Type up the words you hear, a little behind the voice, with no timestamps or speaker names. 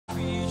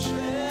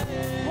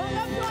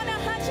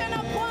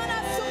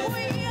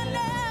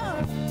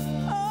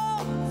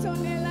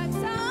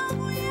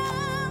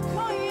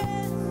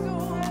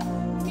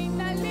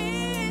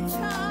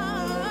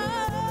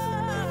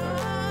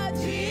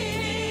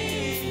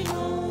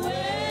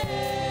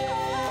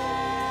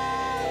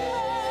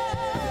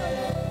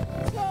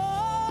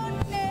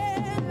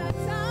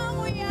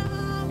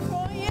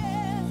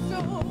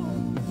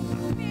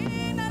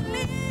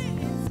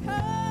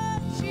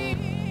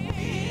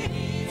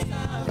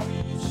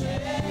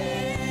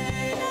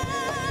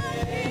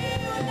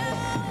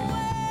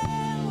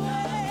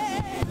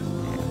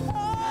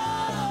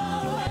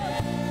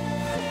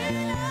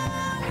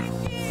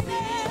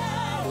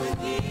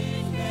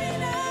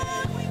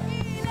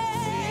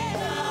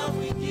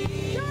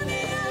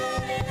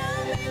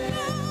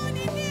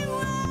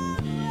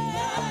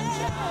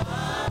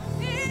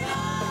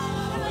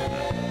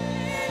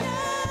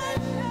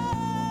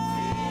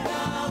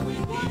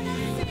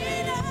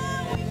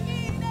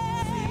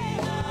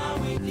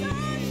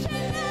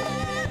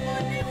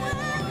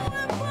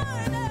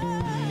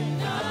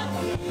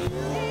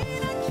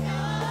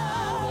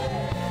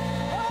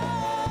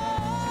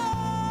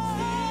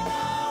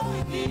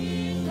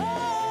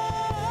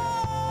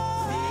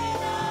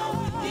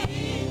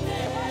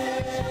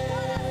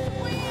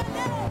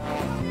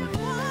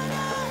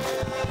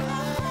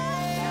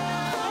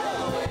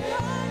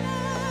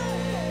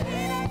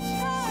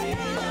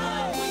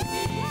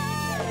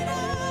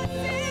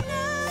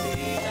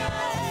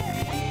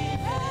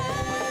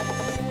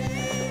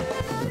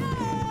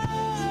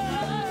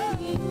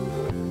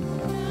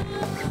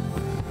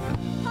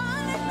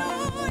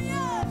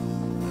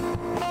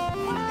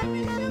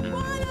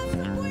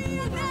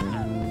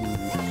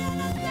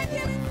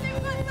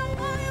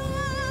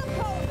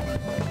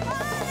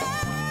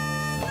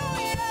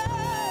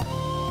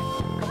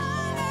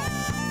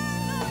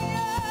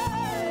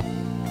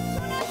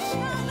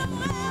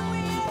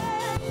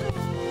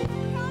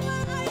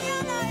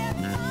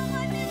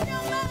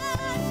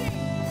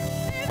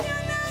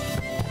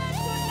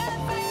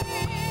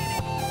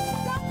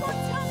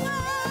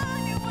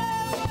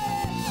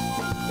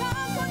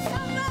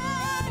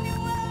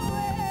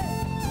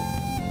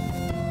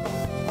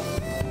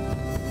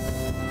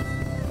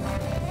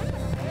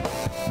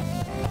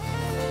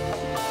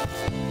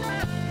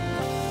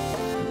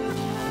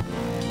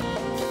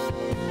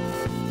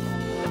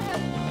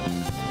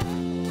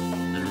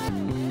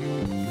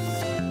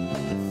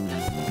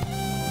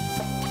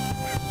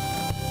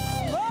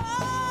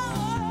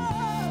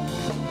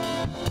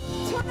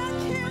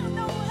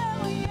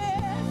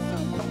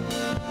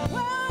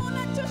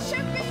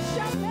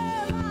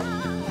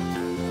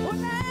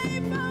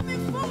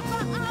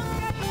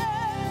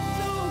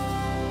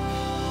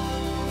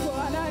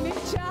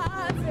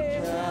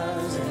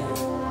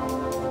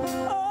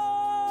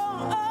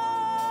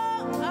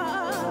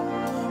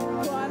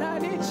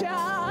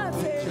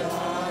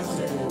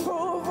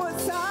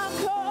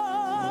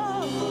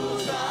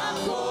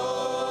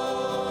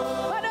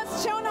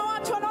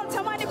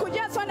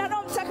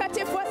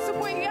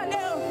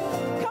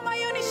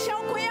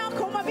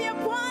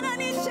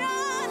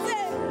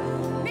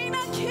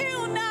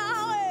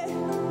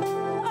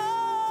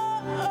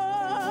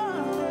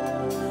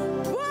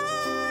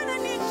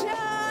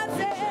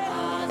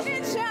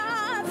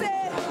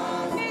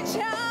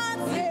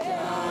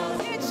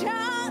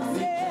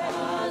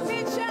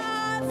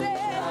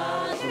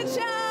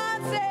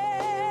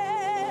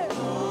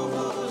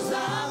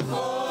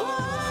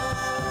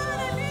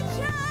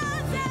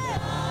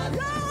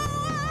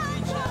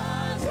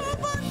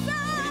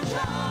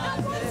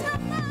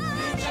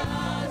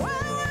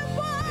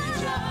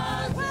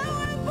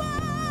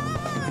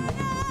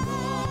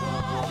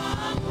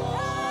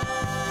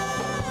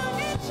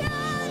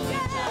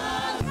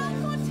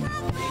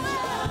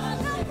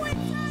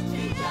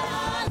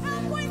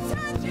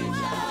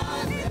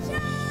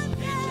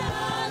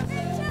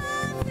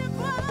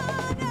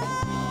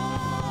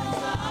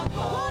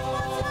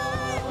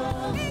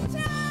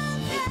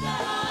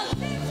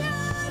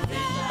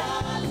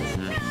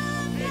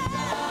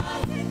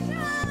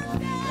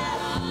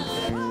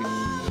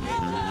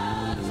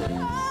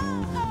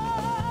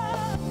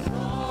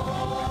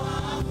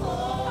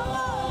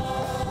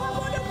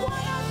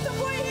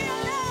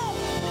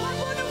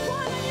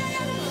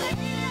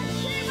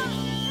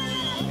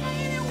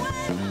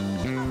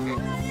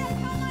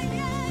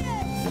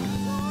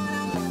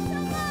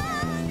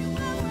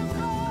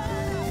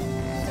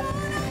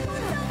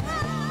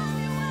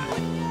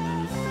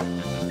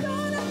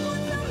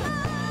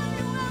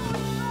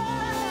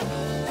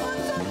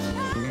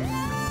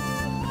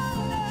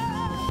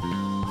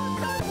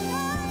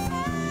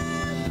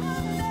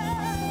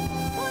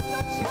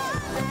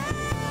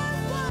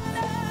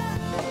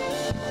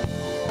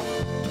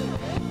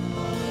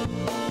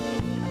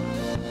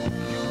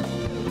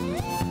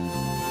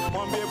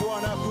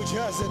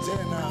akujaze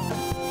tena.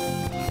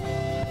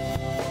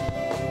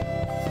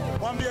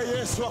 Mwambie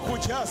Yesu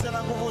akujaze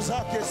na nguvu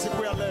zake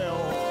siku ya leo.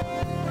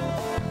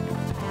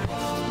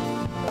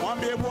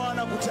 Mwambie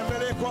Bwana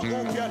kutembelee kwa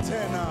upya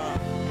tena.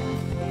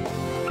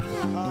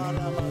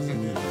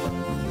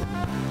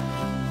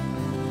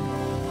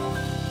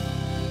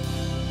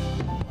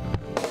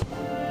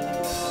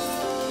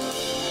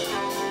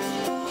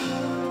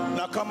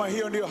 Na kama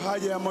hiyo ndiyo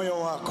haja ya moyo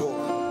wako,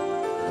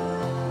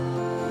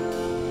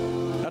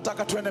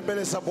 nataka tuende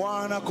mbele za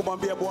Bwana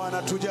kumwambia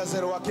Bwana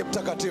tujaze Roho wake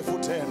Mtakatifu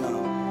tena.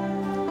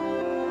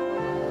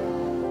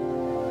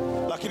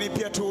 Lakini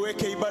pia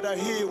tuweke ibada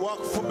hii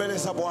wakfu mbele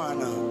za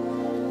Bwana.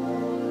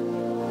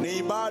 Ni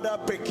ibada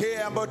pekee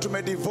ambayo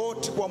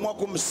tumedevote kuamua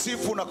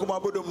kumsifu na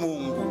kumwabudu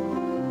Mungu.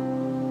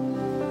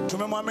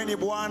 Tumemwamini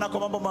Bwana kwa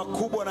mambo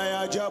makubwa na ya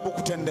ajabu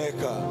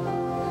kutendeka.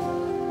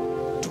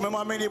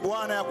 Tumemwamini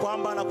Bwana ya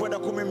kwamba anakwenda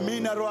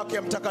kumimina Roho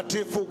wake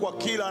Mtakatifu kwa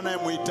kila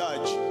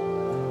anayemhitaji.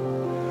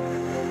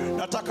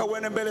 Nataka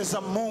uende mbele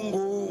za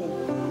Mungu,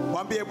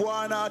 mwambie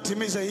Bwana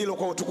atimize hilo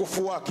kwa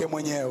utukufu wake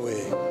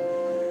mwenyewe.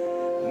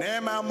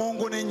 Neema ya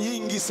Mungu ni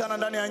nyingi sana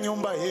ndani ya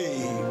nyumba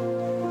hii.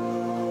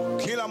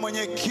 Kila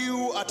mwenye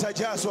kiu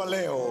atajazwa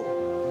leo.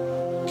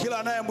 Kila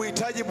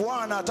anayemhitaji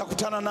Bwana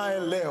atakutana naye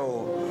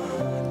leo.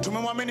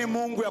 Tumemwamini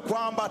Mungu ya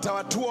kwamba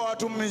atawatua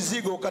watu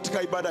mizigo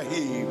katika ibada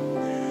hii.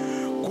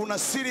 Kuna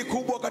siri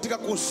kubwa katika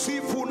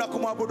kusifu na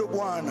kumwabudu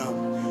Bwana.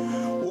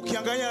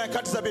 Ukiangalia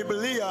nyakati za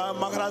Biblia,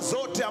 mara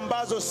zote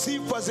ambazo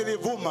sifa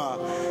zilivuma,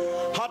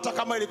 hata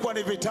kama ilikuwa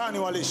ni vitani,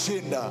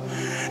 walishinda.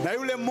 Na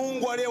yule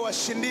Mungu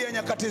aliyewashindia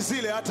nyakati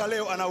zile hata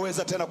leo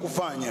anaweza tena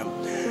kufanya.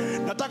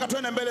 Nataka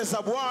tuende mbele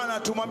za Bwana,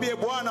 tumwambie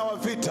Bwana wa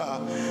vita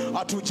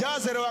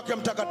atujaze Roho wake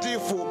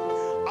Mtakatifu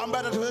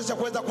ambaye atatuwezesha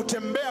kuweza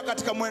kutembea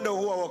katika mwendo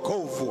huu wa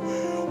wokovu.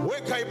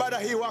 Weka ibada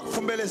hii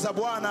wakfu mbele za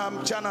Bwana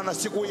mchana na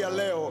siku ya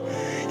leo,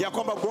 ya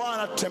kwamba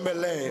Bwana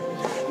tutembelee.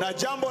 Na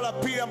jambo la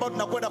pili ambalo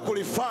tunakwenda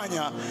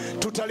kulifanya,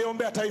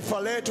 tutaliombea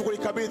taifa letu,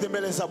 kulikabidhi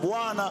mbele za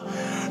Bwana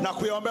na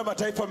kuyaombea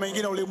mataifa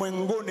mengine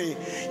ulimwenguni,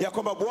 ya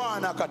kwamba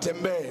Bwana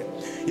akatembee.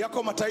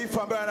 Yako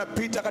mataifa ambayo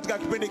yanapita katika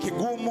kipindi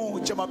kigumu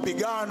cha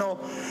mapigano,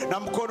 na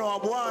mkono wa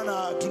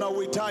Bwana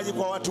tunauhitaji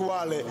kwa watu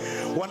wale.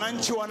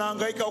 Wananchi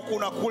wanahangaika huku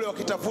na kule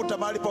wakitafuta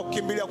mahali pa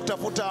kukimbilia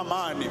kutafuta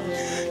amani.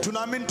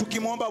 Tunaamini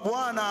tukimwomba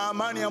Bwana,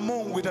 amani ya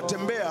Mungu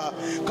itatembea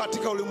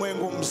katika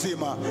ulimwengu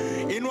mzima.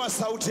 Inua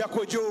sauti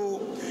yako juu,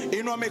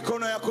 inua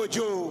mikono yako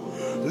juu,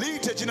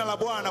 liite jina la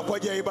Bwana kwa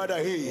ajili ya ibada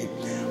hii.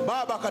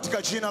 Baba,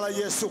 katika jina la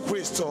Yesu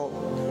Kristo,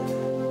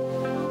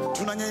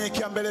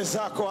 tunanyenyekea mbele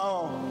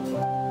zako.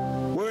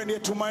 Wewe ndiye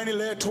tumaini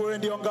letu, wewe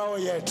ndiye ngao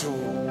yetu,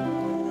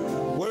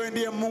 wewe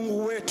ndiye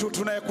Mungu wetu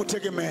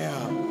tunayekutegemea.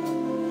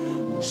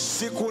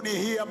 Siku ni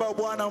hii ambayo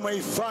Bwana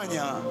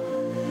umeifanya.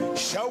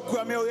 Shauku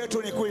ya mioyo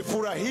yetu ni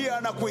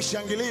kuifurahia na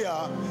kuishangilia,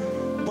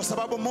 kwa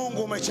sababu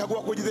Mungu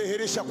umechagua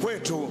kujidhihirisha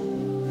kwetu.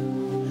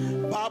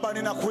 Baba,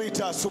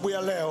 ninakuita asubuhi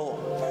ya leo,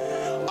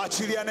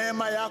 achilia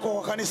neema yako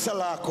kwa kanisa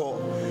lako.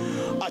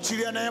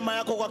 Achilia neema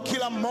yako kwa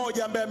kila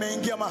mmoja ambaye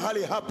ameingia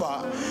mahali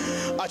hapa.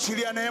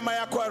 Achilia neema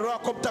yako ya Roho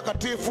yako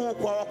Mtakatifu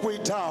kwa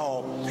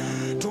wakuitao.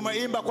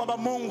 Tumeimba kwamba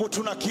Mungu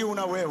tuna kiu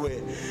na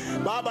wewe.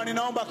 Baba,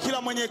 ninaomba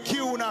kila mwenye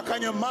kiu na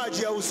akanywe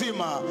maji ya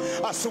uzima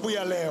asubuhi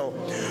ya leo.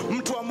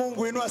 Mtu wa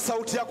Mungu, inua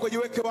sauti yako,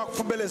 jiweke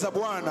wakfu mbele za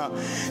Bwana.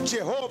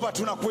 Jehova,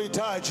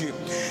 tunakuhitaji.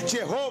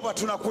 Jehova,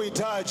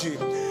 tunakuhitaji.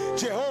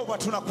 Jehova,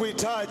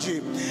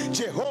 tunakuhitaji.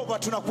 Jehova,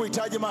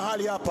 tunakuhitaji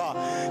mahali hapa.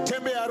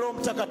 Tembea Roho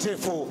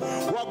Mtakatifu,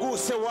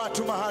 waguse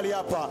watu mahali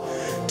hapa.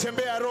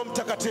 Tembea Roho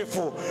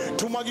Mtakatifu,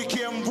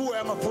 tumwagikie mvua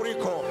ya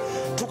mafuriko,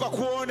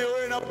 tukakuone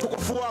wewe na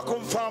utukufu wako,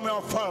 mfalme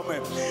wa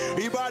falme.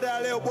 Ibada ya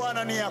leo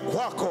Bwana ni ya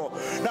kwako,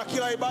 na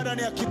kila ibada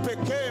ni ya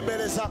kipekee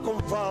mbele zako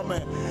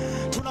mfalme.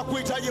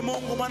 Tunakuhitaji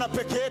Mungu, maana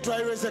peke yetu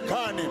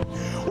haiwezekani.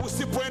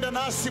 Usipoenda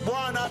nasi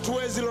Bwana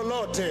hatuwezi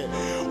lolote.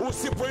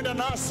 Usipoenda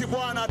nasi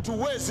Bwana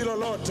hatuwezi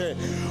lolote.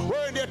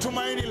 Wewe ndiye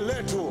tumaini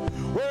letu,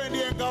 wewe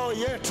ndiye ngao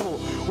yetu,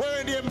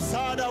 wewe ndiye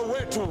msaada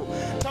wetu.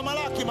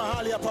 Tamalaki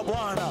mahali hapa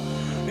Bwana.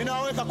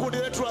 Ninaweka kundi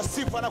letu la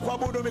sifa na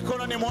kuabudu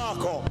mikononi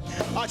mwako.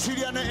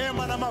 Achilia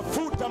neema na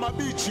mafuta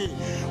mabichi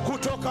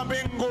kutoka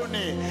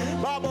mbinguni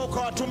Baba,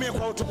 ukawatumie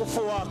kwa utukufu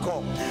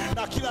wako.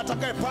 Na kila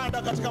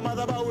atakayepanda katika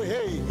madhabahu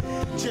hii,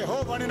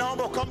 Jehova,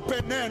 ninaomba ukampe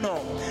neno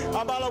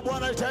ambalo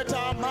Bwana litaleta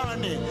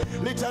amani,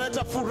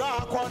 litaleta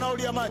furaha kwa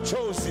wanaolia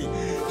machozi,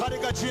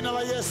 katika jina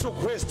la Yesu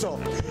Kristo.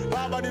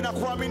 Baba,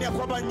 ninakuamini ya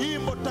kwamba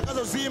nyimbo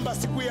tutakazoziimba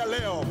siku ya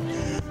leo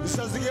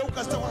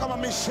zitazigeuka, zitakuwa kama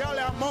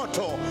mishale ya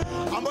moto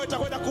ambayo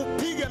itakwenda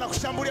kupiga na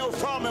kushambulia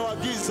ufalme wa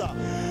giza.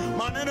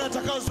 Maneno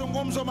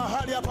yatakayozungumzwa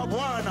mahali hapa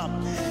Bwana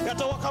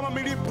yatakuwa kama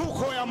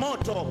milipuko ya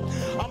moto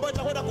ambayo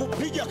itakwenda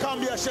kupiga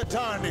kambi ya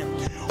shetani.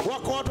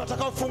 Wako watu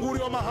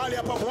watakaofunguliwa mahali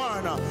hapa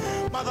Bwana.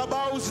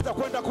 Madhabahu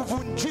zitakwenda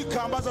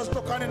kuvunjika ambazo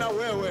hazitokani na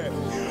wewe.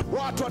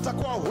 Watu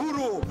watakuwa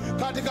huru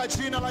katika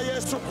jina la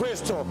Yesu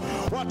Kristo.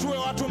 Watue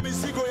watu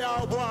mizigo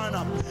yao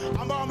Bwana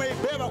ambao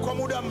wameibeba kwa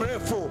muda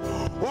mrefu.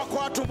 Wako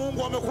watu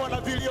Mungu wamekuwa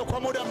na vilio kwa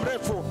muda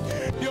mrefu.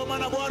 Ndio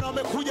maana Bwana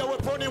wamekuja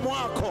uweponi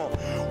mwako,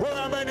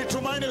 wewe ambaye ni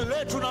tumaini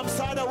letu na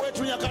msaada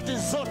wetu nyakati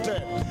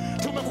zote.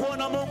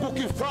 Tumekuona Mungu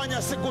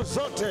ukifanya siku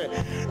zote,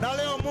 na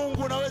leo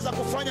Mungu unaweza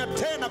kufanya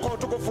tena kwa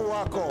utukufu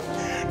wako.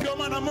 Ndio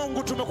maana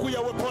Mungu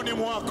tumekuja uweponi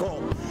mwako,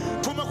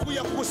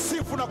 tumekuja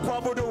kusifu na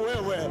kuabudu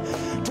wewe.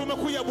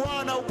 Tumekuja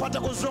Bwana upate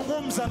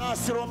kuzungumza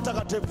nasi Roho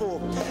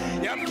Mtakatifu.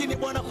 Yamkini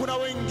Bwana kuna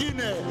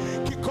wengine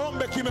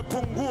kikombe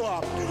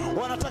kimepungua,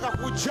 wanataka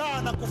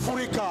kujaa na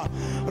kufurika.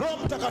 Roho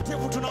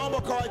Mtakatifu tunaomba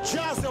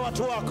ukawajaze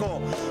watu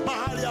wako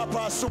mahali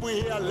hapa asubuhi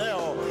hii ya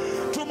leo.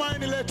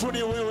 Tumaini letu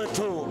ni wewe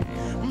tu,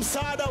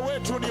 msaada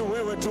wetu ni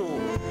wewe tu,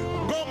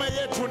 ngome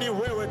yetu ni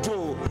wewe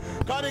tu,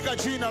 katika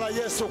jina la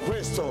Yesu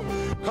Kristo.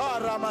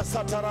 Karama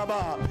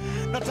sataraba.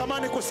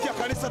 Natamani kusikia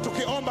kanisa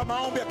tukiomba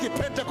maombi ya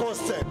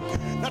Kipentekoste.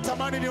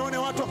 Natamani nione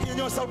watu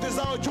wakinyanyua sauti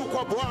zao juu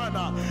kwa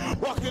Bwana,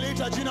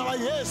 wakiliita jina la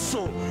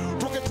Yesu,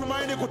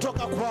 tukitumaini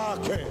kutoka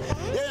kwake,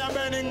 yeye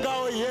ambaye ni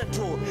ngao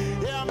yetu,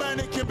 yeye ambaye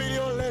ni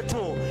kimbilio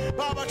letu.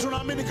 Baba,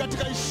 tunaamini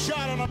katika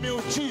ishara na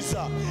miujiza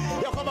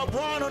ya kwamba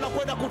Bwana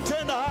unakwenda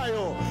kutenda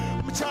hayo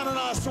mchana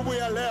na asubuhi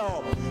ya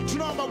leo.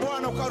 Tunaomba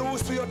Bwana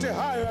ukaruhusu yote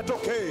hayo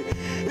yatokee,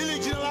 ili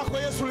jina lako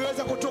Yesu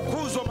liweze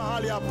kutukuzwa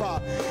mahali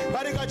hapa,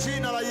 katika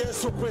jina la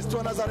Yesu Kristo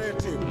wa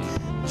Nazareti.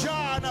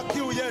 Jaa na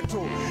kiu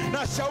yetu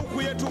na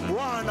shauku yetu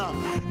Bwana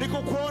ni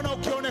kukuona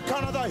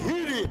ukionekana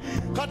dhahiri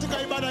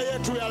katika ibada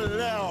yetu ya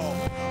leo.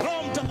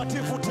 Roho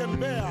Mtakatifu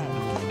tembea,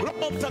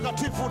 Roho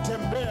Mtakatifu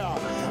tembea,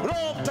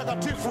 Roho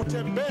Mtakatifu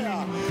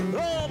tembea,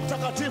 Roho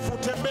Mtakatifu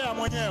tembea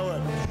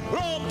mwenyewe,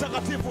 Roho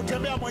Mtakatifu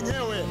tembea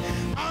mwenyewe.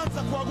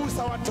 Anza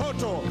kuwagusa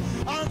watoto,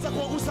 anza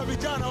kuwagusa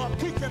vijana wa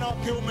kike na wa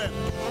kiume,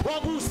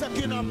 waguse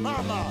kina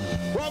mama,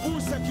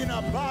 waguse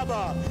kina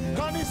baba,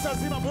 kanisa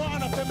zima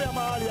Bwana tembea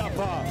mahali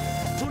hapa.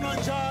 Tuna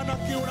njaa na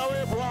kiu na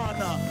wewe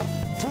Bwana,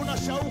 tuna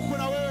shauku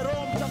na wewe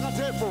Roho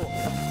Mtakatifu.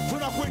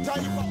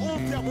 Tunakuhitaji kwa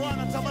upya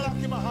Bwana,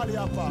 tamalaki mahali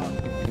hapa.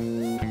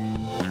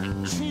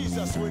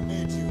 Jesus, we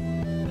need you.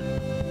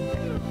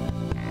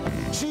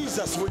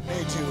 Jesus, we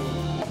need you.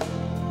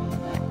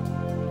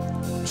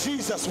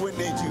 Jesus, we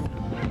need you.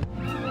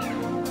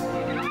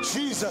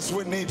 Jesus,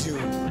 we need you.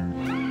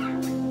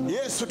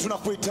 Yesu,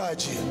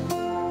 tunakuhitaji.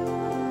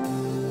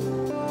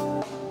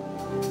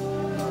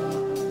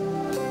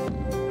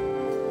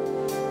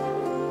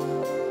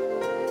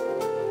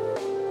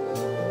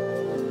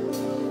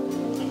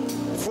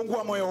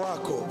 Fungua moyo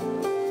wako,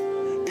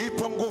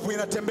 ipo nguvu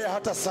inatembea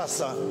hata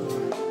sasa.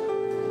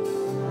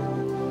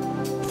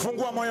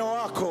 Fungua moyo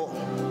wako,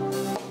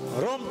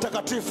 Roho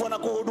Mtakatifu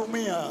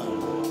anakuhudumia.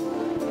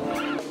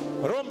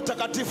 Roho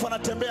Mtakatifu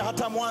anatembea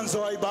hata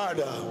mwanzo wa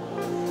ibada.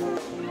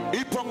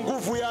 Ipo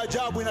nguvu ya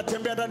ajabu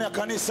inatembea ndani ya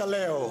kanisa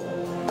leo.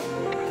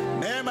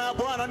 Neema ya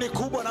Bwana ni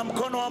kubwa na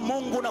mkono wa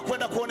Mungu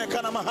unakwenda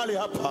kuonekana mahali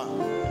hapa.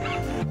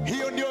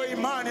 Hiyo ndio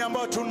imani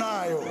ambayo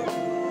tunayo.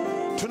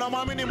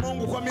 Tunamwamini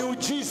Mungu kwa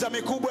miujiza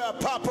mikubwa ya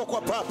papo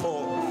kwa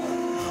papo.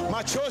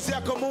 Machozi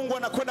yako Mungu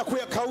anakwenda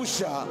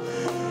kuyakausha.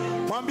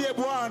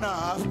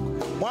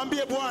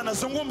 Mwambie Bwana,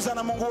 zungumza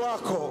na Mungu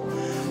wako.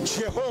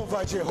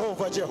 Jehova,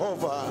 Jehova,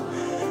 Jehova.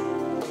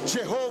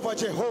 Jehova,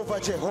 Jehova,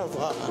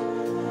 Jehova.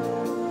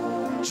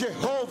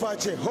 Jehova,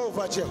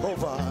 Jehova,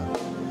 Jehova.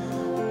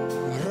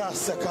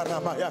 Rasa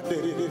kanama ya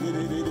diri.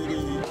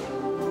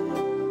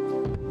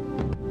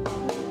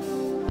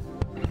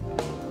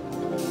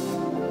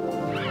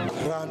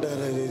 Randa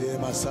diri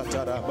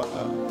masataraba.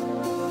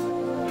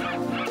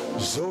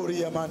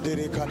 Zuri ya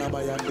mandiri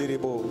kanama ya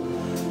ndiribo.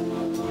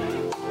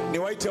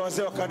 Niwaite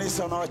wazee wa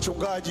kanisa na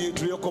wachungaji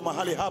tulioko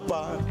mahali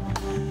hapa.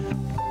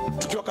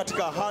 Tukiwa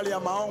katika hali ya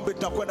maombi,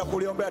 tunakwenda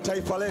kuliombea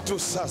taifa letu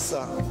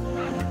sasa.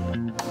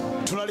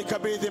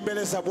 Tunalikabidhi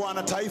mbele za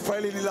Bwana. Taifa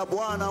hili ni la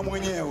Bwana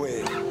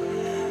mwenyewe.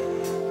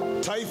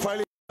 Taifa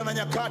hili na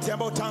nyakati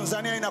ambayo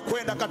Tanzania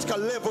inakwenda katika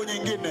level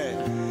nyingine.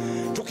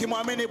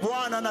 Tukimwamini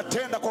Bwana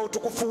anatenda kwa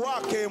utukufu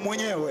wake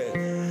mwenyewe.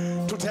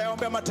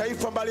 Tutayaombea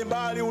mataifa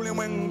mbalimbali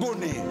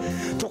ulimwenguni,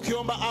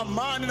 tukiomba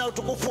amani na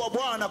utukufu wa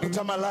Bwana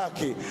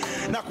kutamalaki,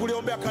 na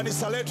kuliombea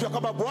kanisa letu ya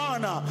kwamba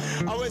Bwana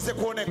aweze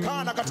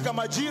kuonekana katika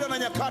majira na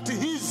nyakati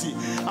hizi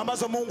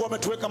ambazo Mungu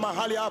ametuweka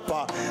mahali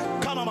hapa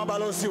kama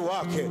mabalozi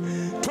wake.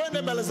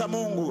 Twende mbele za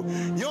Mungu.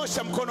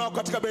 Nyosha mkono wako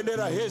katika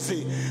bendera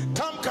hizi,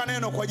 tamka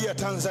neno kwa ajili ya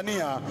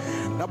Tanzania,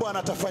 na Bwana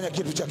atafanya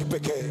kitu cha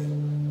kipekee.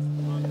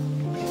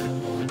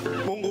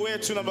 Mungu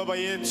wetu na Baba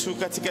yetu,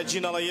 katika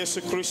jina la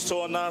Yesu Kristo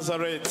wa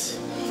Nazareth,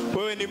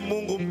 wewe ni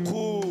Mungu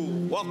mkuu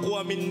wa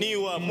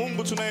kuaminiwa,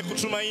 Mungu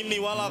tunayekutumaini,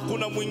 wala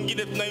hakuna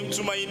mwingine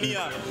tunayemtumainia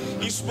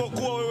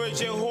isipokuwa wewe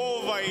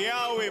Jehova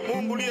Yawe,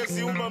 Mungu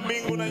uliyeziumba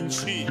mbingu na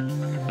nchi.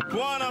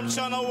 Bwana,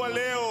 mchana wa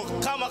leo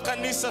kama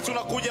kanisa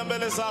tunakuja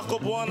mbele zako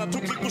Bwana,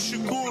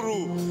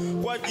 tukikushukuru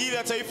kwa ajili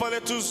ya taifa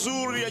letu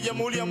zuri ya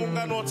Jamhuri ya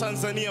Muungano wa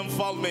Tanzania.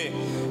 Mfalme,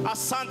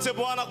 asante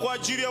Bwana kwa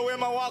ajili ya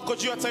wema wako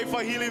juu ya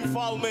taifa hili.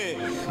 Mfalme,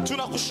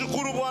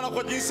 tunakushukuru Bwana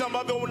kwa jinsi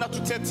ambavyo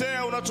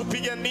unatutetea,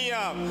 unatupigania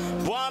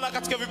Bwana.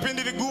 Katika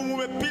vipindi vigumu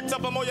umepita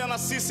pamoja na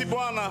sisi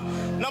Bwana,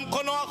 na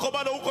mkono wako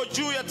bado uko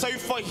juu ya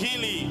taifa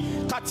hili.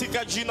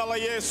 Katika jina la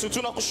Yesu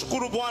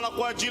tunakushukuru Bwana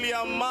kwa ajili ya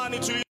amani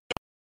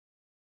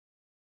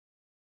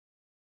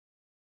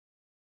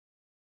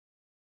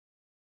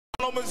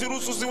Bwana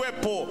umeziruhusu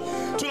ziwepo.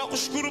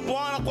 Tunakushukuru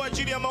Bwana kwa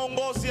ajili ya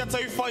maongozi ya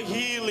taifa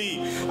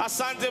hili.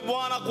 Asante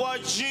Bwana kwa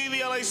ajili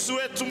ya rais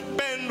wetu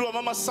mpendwa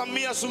Mama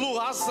Samia Suluhu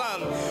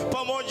Hassan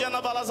pamoja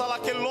na baraza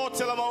lake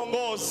lote la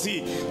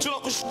maongozi.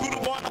 Tunakushukuru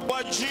Bwana kwa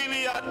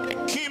ajili ya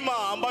hekima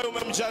ambayo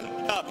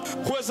umemjalia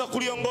kuweza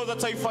kuliongoza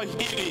taifa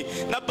hili.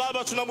 Na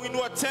Baba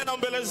tunamuinua tena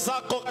mbele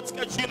zako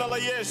katika jina la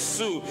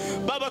Yesu.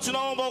 Baba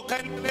tunaomba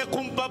ukaendelee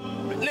kumpa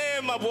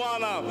neema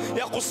Bwana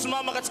ya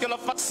kusimama katika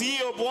nafasi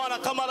hiyo Bwana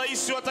kama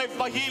rais wa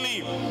taifa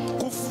hili,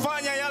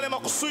 kufanya yale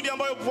makusudi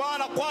ambayo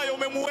Bwana kwayo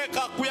umemweka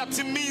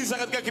kuyatimiza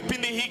katika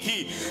kipindi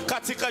hiki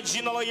katika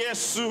jina la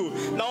Yesu.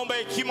 Naomba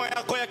hekima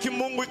yako ya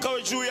kimungu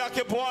ikawe juu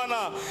yake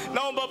Bwana.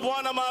 Naomba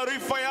Bwana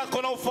maarifa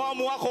yako na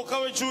ufahamu wako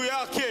ukawe juu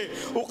yake,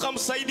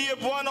 ukamsaidie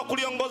Bwana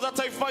kuliongoza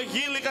taifa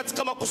hili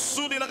katika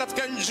makusudi na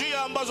katika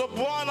njia ambazo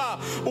Bwana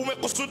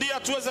umekusudia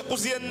tuweze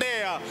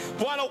kuziendea.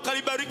 Bwana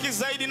ukalibariki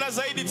zaidi na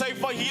zaidi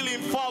taifa hili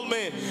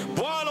mfalme.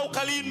 Bwana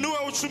ukaliinue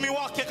uchumi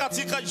wake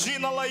katika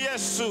jina la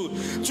Yesu.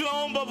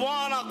 Tunaomba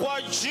Bwana kwa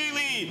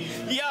ajili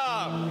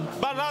ya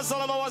baraza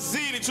la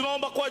mawaziri,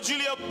 tunaomba kwa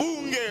ajili ya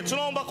bunge,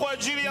 tunaomba kwa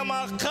ajili ya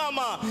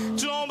mahakama,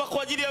 tunaomba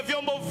kwa ajili ya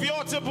vyombo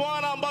vyote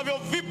Bwana ambavyo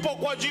vipo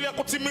kwa ajili ya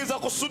kutimiza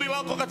kusudi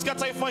lako katika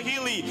taifa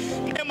hili.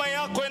 Neema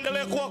yako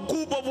endelee kuwa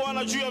kubwa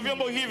Bwana juu ya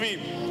vyombo hivi,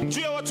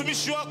 juu ya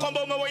watumishi wako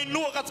ambao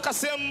umewainua katika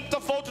sehemu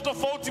tofauti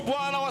tofauti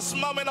Bwana,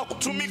 wasimame na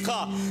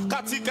kutumika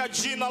katika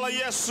jina la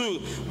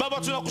Yesu. Baba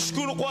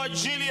tunakushukuru kwa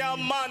ajili ya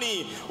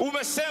amani.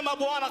 Umesema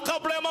Bwana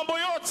kabla ya mambo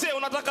yote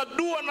unataka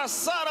dua na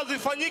sala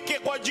zifanyike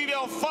kwa ajili ya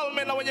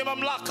wafalme na wenye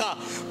mamlaka,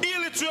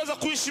 ili tuweze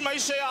kuishi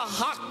maisha ya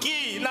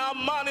haki na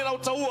amani na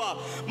utaua.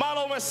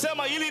 Maana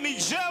umesema hili ni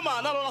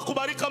jema nalo la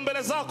kubarika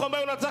mbele zako,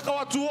 ambayo unataka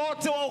watu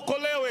wote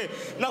waokolewe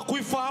na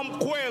kuifahamu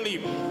kweli.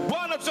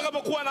 Bwana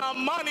tutakapokuwa na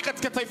amani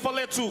katika taifa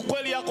letu,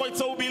 kweli yako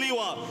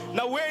itahubiriwa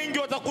na wengi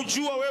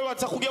watakujua wewe,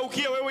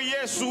 watakugeukia wewe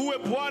Yesu uwe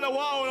Bwana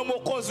wao na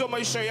mwokozi wa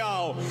maisha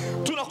yao.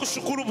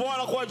 Tunakushukuru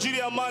Bwana kwa ajili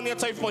ya amani ya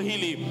taifa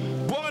hili.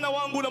 Bwana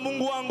wangu na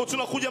Mungu wangu,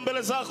 tunakuja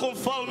mbele zako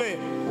mfalme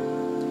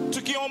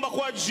tukiomba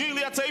kwa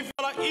ajili ya taifa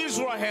la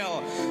Israel.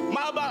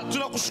 Baba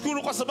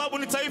tunakushukuru kwa sababu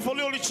ni taifa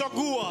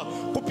uliolichagua.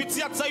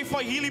 Kupitia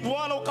taifa hili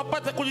Bwana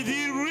ukapata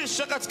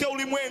kujidhihirisha katika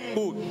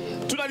ulimwengu.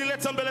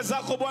 Tunalileta mbele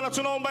zako Bwana,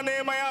 tunaomba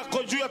neema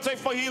yako juu ya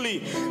taifa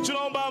hili,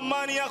 tunaomba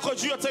amani yako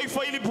juu ya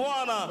taifa hili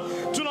Bwana,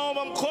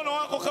 tunaomba mkono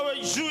wako kawe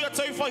juu ya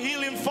taifa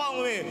hili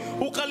mfalme,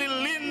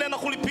 ukalilinde na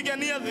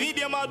kulipigania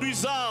dhidi ya maadui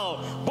zao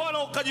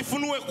Bwana,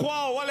 ukajifunue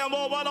kwao wale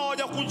ambao Bwana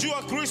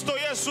hawajakujua Kristo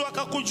Yesu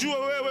akakujua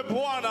wewe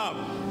Bwana,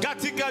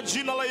 katika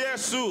jina la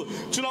Yesu.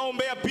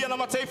 Tunaombea pia na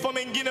mataifa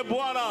mengine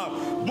Bwana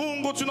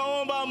Mungu,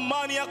 tunaomba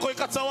amani yako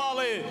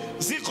ikatawale.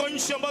 Ziko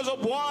nchi ambazo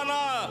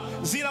Bwana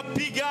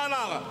zinapigana,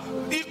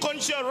 iko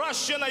nchi ya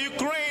Russia na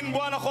Ukraine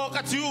Bwana kwa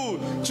wakati huu,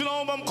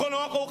 tunaomba mkono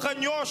wako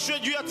ukanyoshwe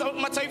juu ya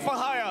mataifa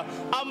haya,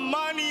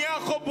 amani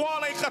yako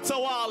Bwana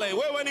ikatawale.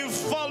 Wewe ni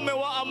mfalme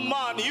wa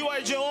amani, you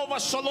are Jehovah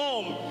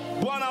Shalom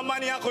Bwana,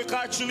 amani yako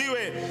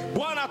ikaachiliwe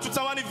Bwana.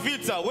 Tutamani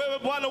vita, wewe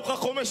Bwana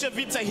ukakomeshe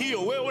vita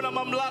hiyo, wewe una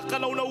mamlaka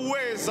na una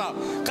uweza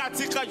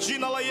katika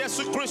jina la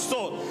Yesu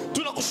Kristo.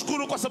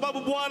 Tunakushukuru kwa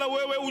sababu Bwana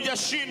wewe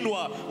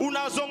hujashindwa,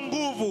 unazo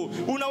nguvu,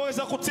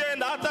 unaweza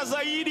kutenda hata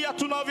zaidi ya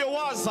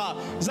tunavyowaza,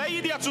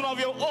 zaidi ya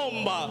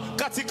tunavyoomba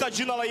katika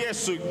jina la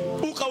Yesu.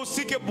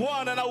 Ukahusike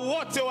Bwana na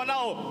wote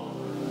wanao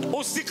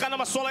usika na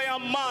masuala ya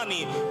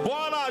amani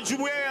Bwana,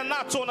 jumuiya ya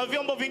NATO na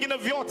vyombo vingine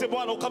vyote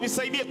Bwana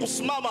ukavisaidie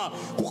kusimama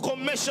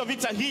kukomesha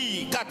vita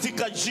hii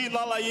katika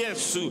jina la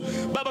Yesu.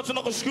 Baba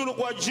tunakushukuru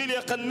kwa ajili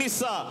ya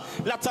kanisa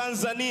la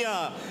Tanzania,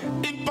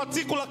 in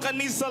particular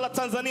kanisa la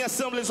Tanzania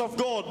Assemblies of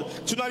God,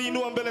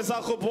 tunaliinua mbele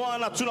zako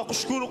Bwana.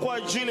 Tunakushukuru kwa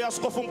ajili ya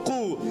askofu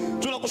mkuu,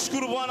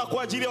 tunakushukuru Bwana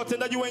kwa ajili ya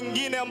watendaji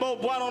wengine ambao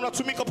Bwana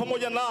unatumika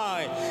pamoja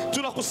naye.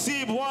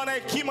 Tunakusihi Bwana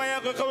hekima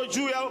yako ikawe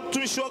juu ya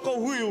mtumishi wako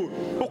huyu,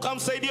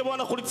 ukamsaidia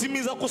Bwana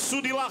kulitimiza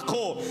kusudi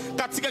lako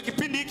katika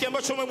kipindi hiki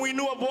ambacho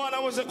umemuinua Bwana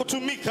aweze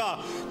kutumika.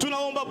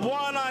 Tunaomba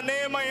Bwana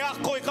neema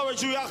yako ikawe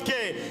juu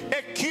yake,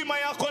 hekima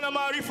yako na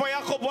maarifa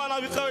yako Bwana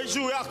ikawe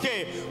juu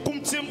yake,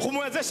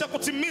 kumwezesha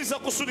kutimiza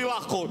kusudi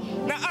lako.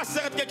 Na hasa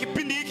katika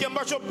kipindi hiki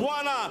ambacho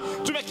Bwana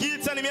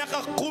tumekiita ni miaka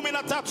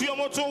 13 ya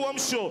moto wa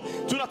uamsho,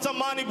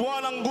 tunatamani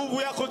Bwana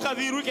nguvu yako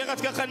ikadhihirike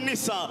katika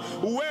kanisa,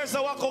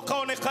 uweza wako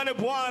ukaonekane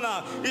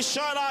Bwana,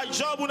 ishara,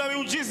 ajabu na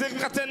miujiza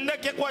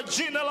ikatendeke kwa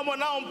jina la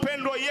mwanao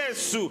mpendwa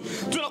Yesu.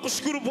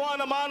 Tunakushukuru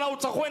Bwana maana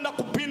utakwenda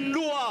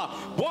kupindua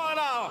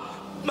Bwana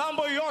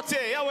mambo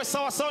yote yawe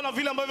sawa sawa na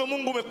vile ambavyo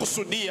Mungu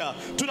umekusudia.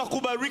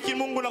 Tunakubariki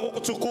Mungu na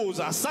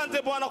kukutukuza.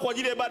 Asante Bwana kwa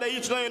ajili ya ibada hii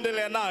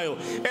tunayoendelea nayo.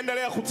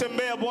 Endelea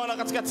kutembea Bwana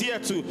katikati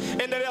yetu,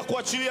 endelea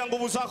kuachilia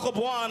nguvu zako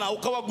Bwana,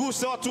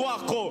 ukawaguse watu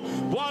wako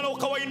Bwana,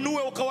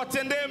 ukawainue,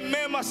 ukawatendee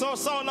mema sawa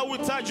sawa na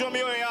uhitaji wa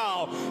mioyo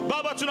yao.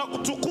 Baba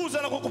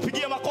tunakutukuza na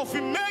kukupigia makofi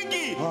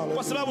mengi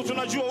kwa sababu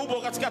tunajua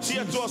upo katikati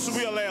yetu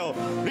asubuhi ya leo.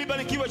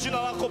 Libarikiwe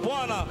jina lako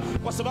Bwana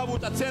kwa sababu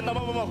utatenda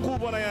mambo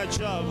makubwa na ya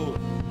ajabu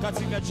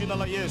katika jina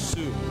la Yesu.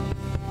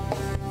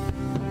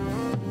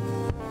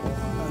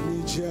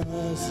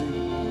 Nijaze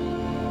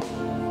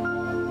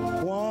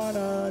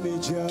Bwana,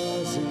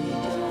 nijaze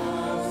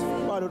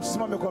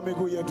tusimame kwa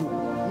miguu yetu.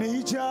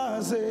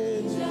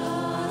 Nijaze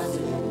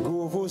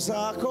nguvu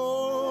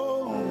zako,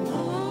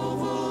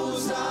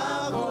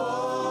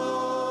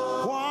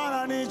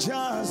 Bwana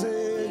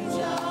nijaze,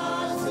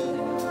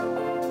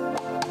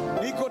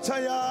 niko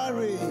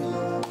tayari.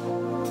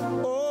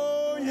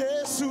 Oh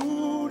Yesu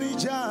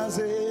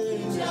nijaze,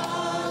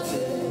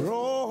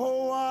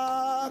 Roho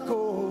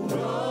wako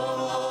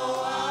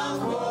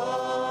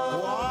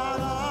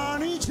Bwana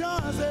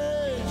nijaze,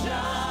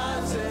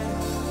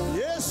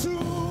 Yesu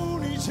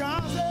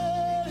nijaze,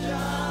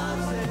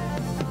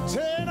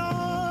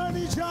 tena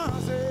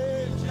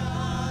nijaze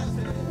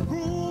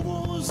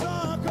nguvu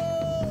zako,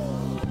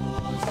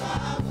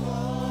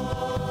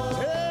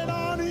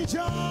 tena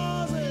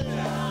nijaze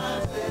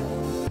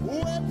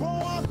uwepo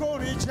wako,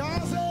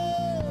 nijaze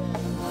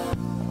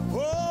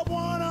oh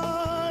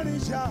Bwana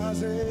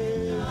nijaze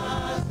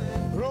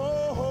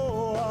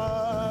Roho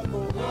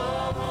wako,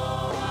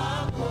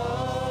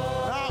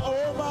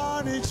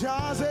 naomba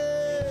nijaze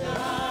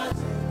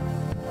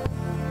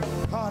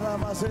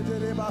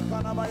Haramasedere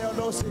bakana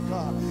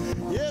mayodosika,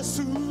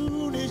 Yesu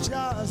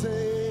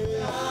nijaze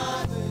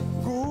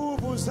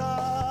nguvu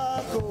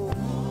zako,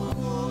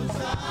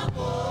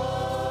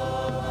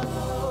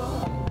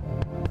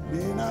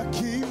 nina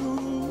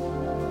kiu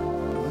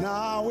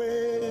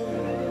nawe,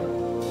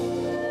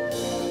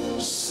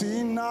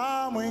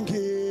 sina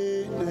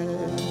mwingine,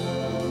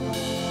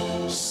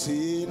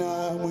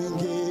 sina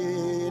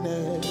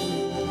mwingine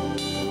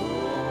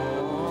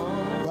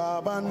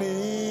Baba,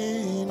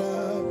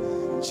 nina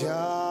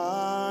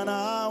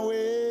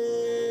janawe,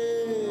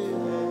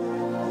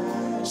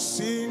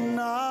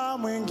 sina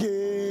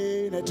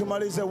mwingine.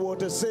 Tumalize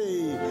wote,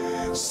 say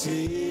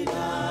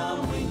sina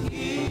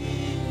mwingine.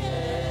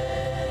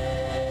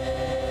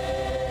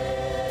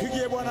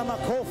 Pigie Bwana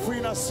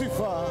makofi na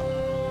sifa.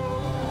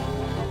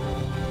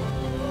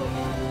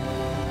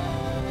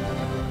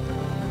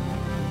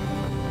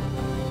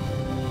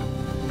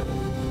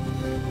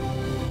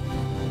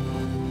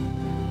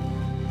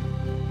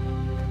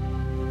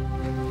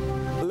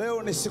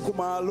 Leo ni siku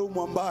maalum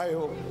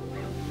ambayo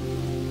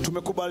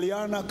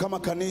tumekubaliana kama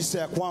kanisa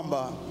ya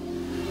kwamba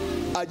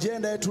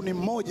ajenda yetu ni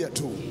moja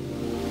tu,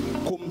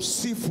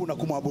 kumsifu na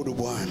kumwabudu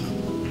Bwana.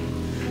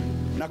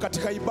 Na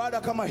katika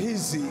ibada kama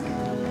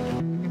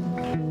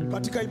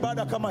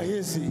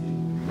hizi,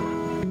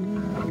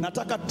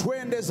 nataka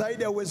twende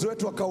zaidi ya uwezo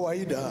wetu wa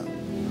kawaida.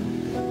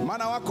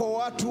 Maana wako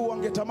watu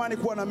wangetamani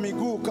kuwa na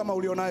miguu kama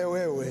ulionayo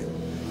wewe,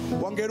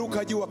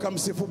 wangeruka juu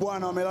wakamsifu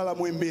Bwana, wamelala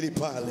Muhimbili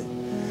pale.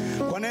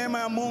 Kwa neema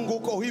ya Mungu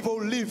uko hivyo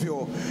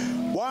ulivyo.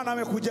 Bwana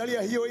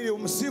amekujalia hiyo ili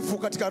umsifu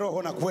katika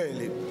roho na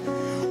kweli.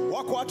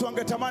 Wako watu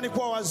wangetamani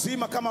kuwa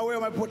wazima kama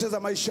wewe, wamepoteza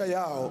maisha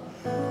yao.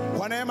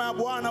 Kwa neema ya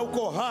Bwana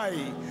uko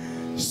hai,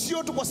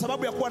 sio tu kwa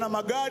sababu ya kuwa na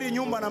magari,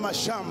 nyumba na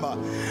mashamba,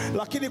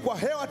 lakini kwa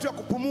hewa tu ya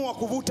kupumua,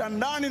 kuvuta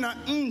ndani na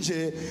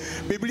nje.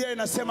 Biblia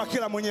inasema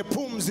kila mwenye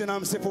pumzi na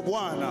msifu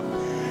Bwana.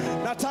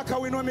 Nataka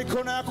uinue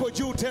mikono yako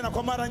juu tena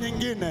kwa mara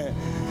nyingine.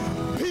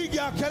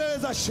 Piga kelele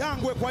za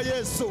shangwe kwa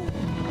Yesu.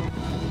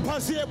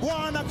 Pazie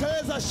Bwana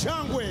kelele za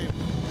shangwe.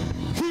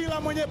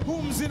 Kila mwenye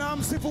pumzi na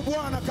msifu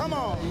Bwana. Come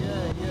on.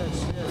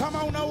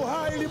 Kama una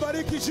uhai,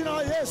 libariki jina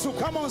la Yesu.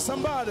 Come on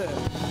somebody.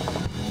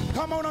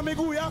 Kama una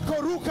miguu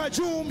yako, ruka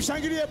juu,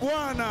 mshangilie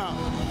Bwana.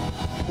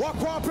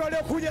 Wako wapi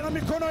waliokuja na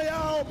mikono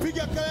yao?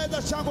 Piga kelele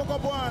za shangwe kwa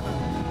Bwana.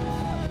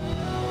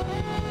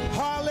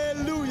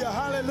 Hallelujah,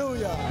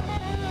 hallelujah.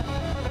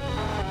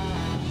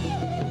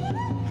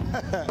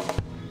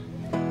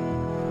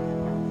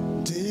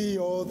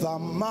 Ndio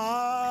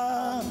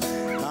dhamana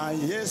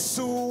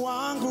Yesu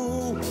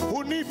wangu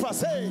unipa,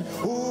 say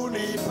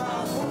unipa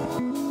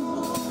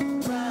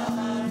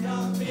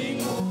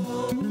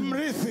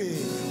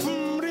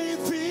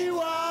mrithi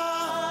wa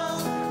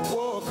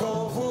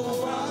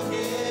wokovu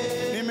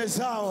wake,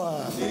 nimezawa.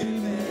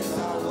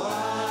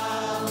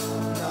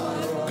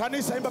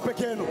 Kanisa imba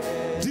peke yenu,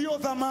 ndio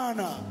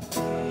dhamana.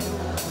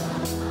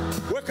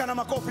 Weka na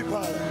makofi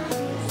pale.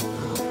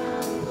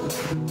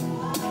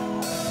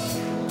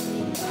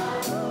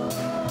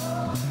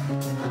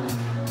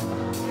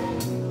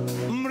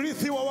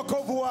 Mrithi wa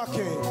wokovu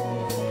wake.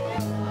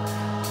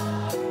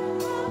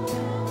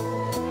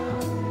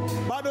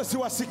 Bado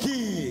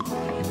siwasikii.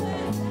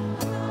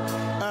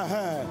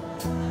 Aha.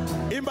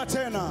 Imba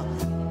tena,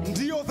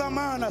 ndio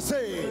dhamana,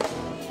 say.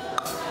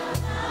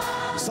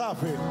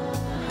 Safi.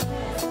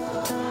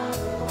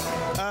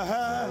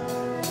 Aha.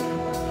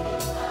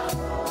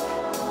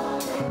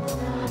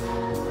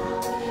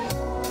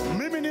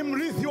 Mimi ni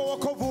mrithi wa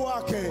wokovu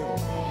wake.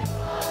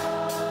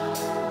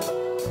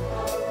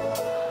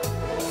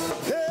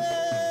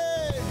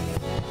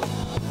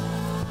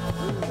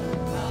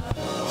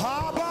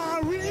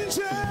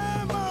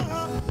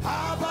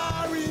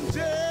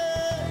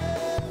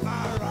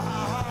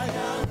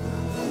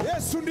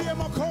 Yesu ndiye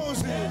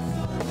Mwokozi.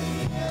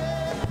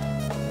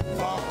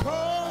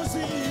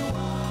 Mwokozi,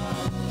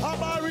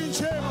 habari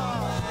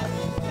njema.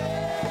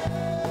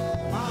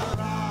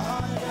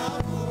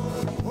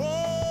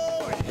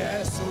 Oh,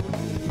 Yesu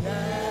ndiye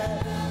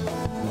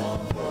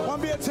Mwokozi.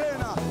 Mwambie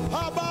tena,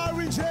 habari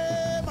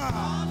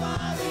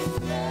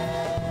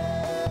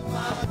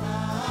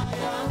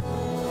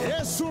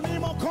Yesu ni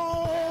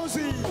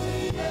Mwokozi,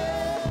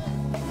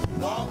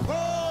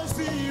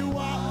 Mwokozi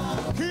wa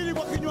kili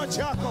kwa kinywa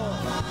chako.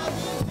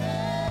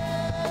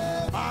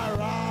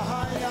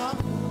 Maraha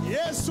yangu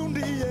Yesu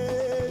ndiye,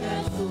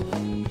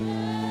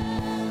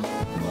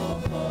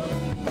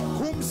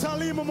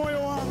 kumsalimu moyo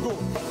wangu,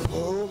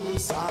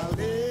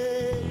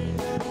 kumsalimu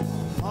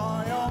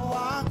moyo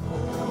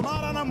wangu.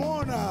 Mara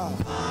namwona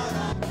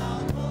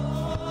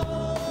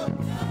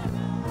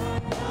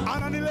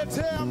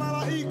ananiletea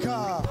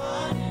malaika.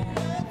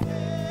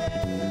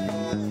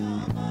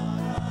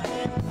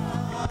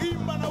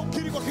 Imba na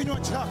ukiri kwa kinywa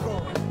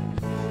chako.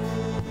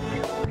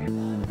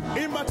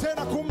 Imba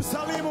tena,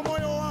 kumsalimu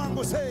moyo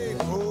wangu. Say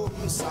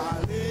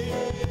kumsalimu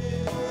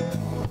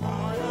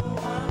moyo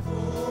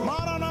wangu.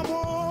 Mara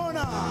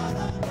namwona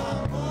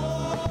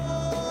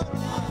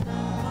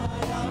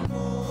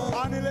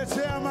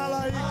aniletea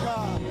malaika.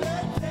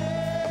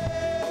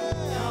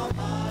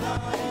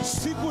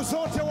 Siku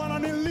zote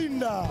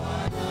wananilinda.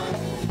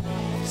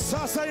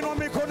 Sasa inua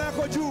mikono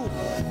yako juu,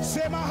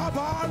 sema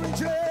habari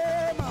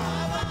njema.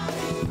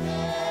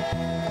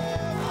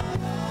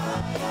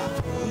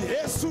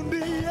 Yesu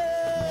ndiye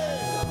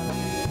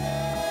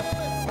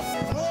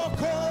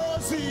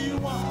Mwokozi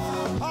wa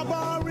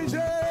habari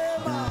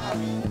njema.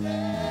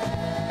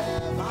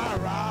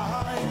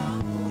 Mara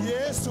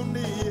Yesu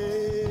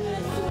ndiye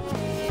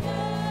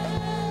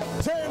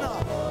tena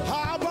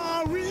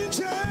habari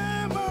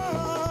njema.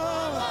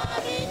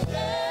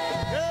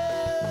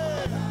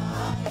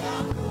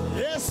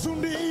 Yesu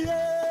ndiye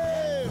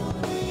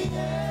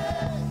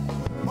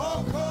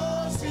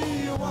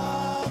Mwokozi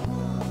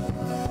wangu,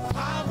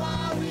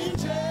 habari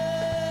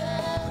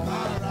njema.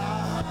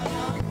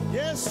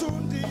 Yesu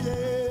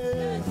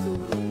ndiye,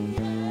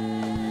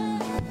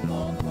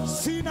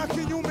 sina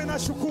kinyume na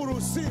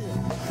shukuru,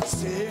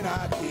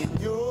 sina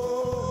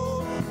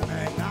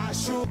kinyume na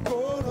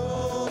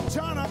shukuru.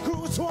 Jana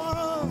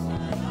kutwa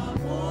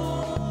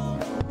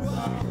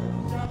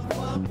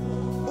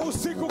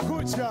usiku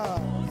kucha,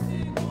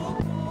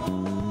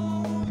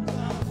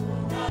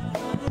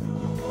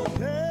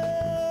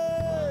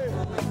 hey,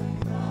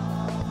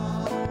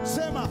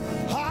 sema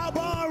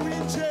habari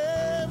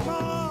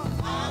njema.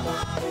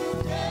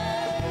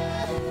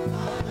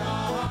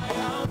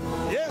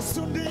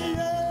 Yesu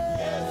ndiye,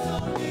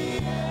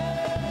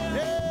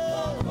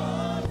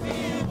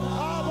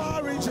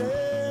 habari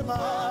njema.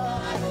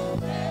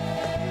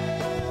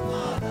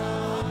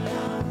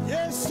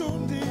 Yesu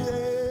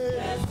ndiye,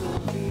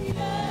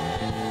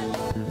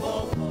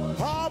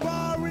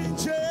 habari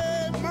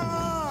njema.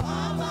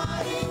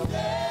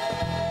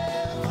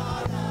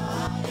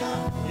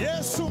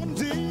 Yesu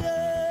ndiye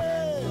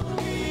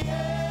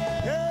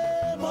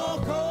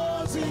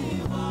Mwokozi,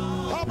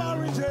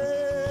 habari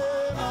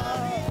njema.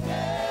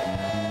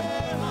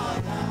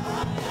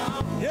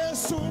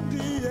 Yesu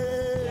ndiye.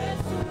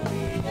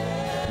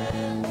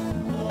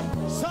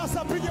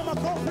 Sasa piga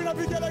makofi na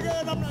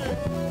vigelegele namna hii.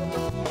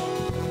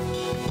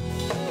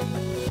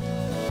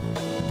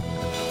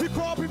 Viko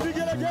wapi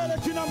vigelegele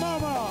kina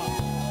mama?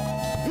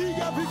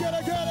 Piga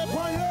vigelegele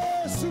kwa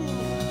Yesu.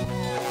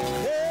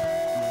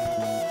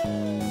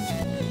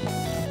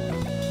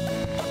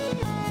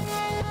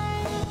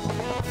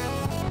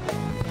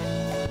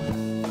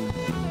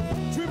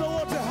 Tuimbe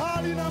wote,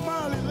 hali na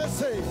mali. Let's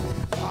say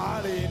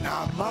hali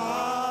na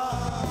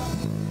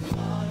mali.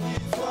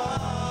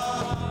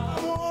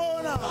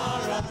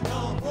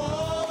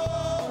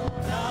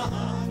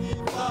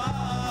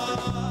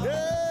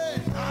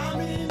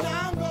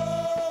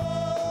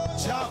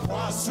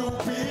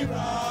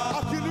 Subira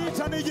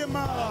akiniita nije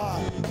mara.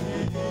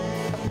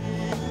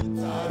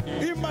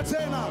 Imba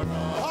tena,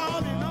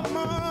 hali na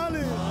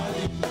mali.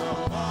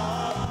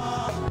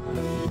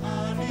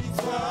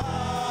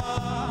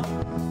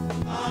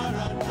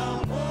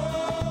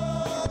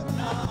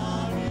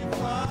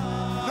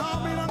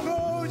 Nami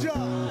nangoja,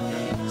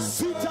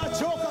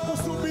 sitachoka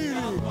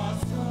kusubiri.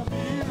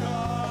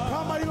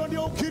 Kama hilo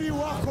ndio ukiri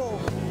wako,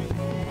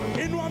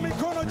 inua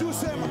mikono juu,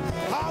 sema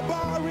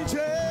habari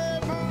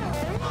njema.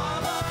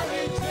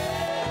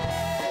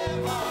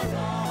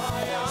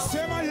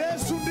 Sema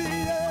Yesu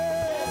ndiye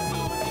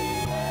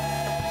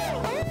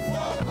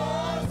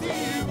Mwokozi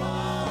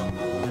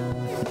wangu,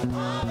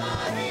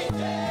 habari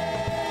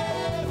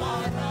njema.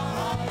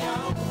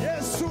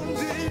 Yesu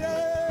ndiye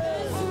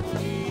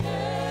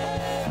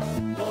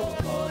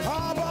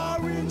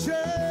habari njema.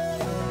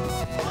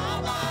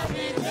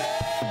 Habari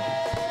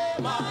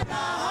njema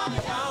raha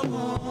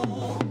yangu.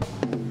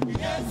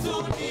 Yesu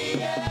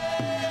ndiye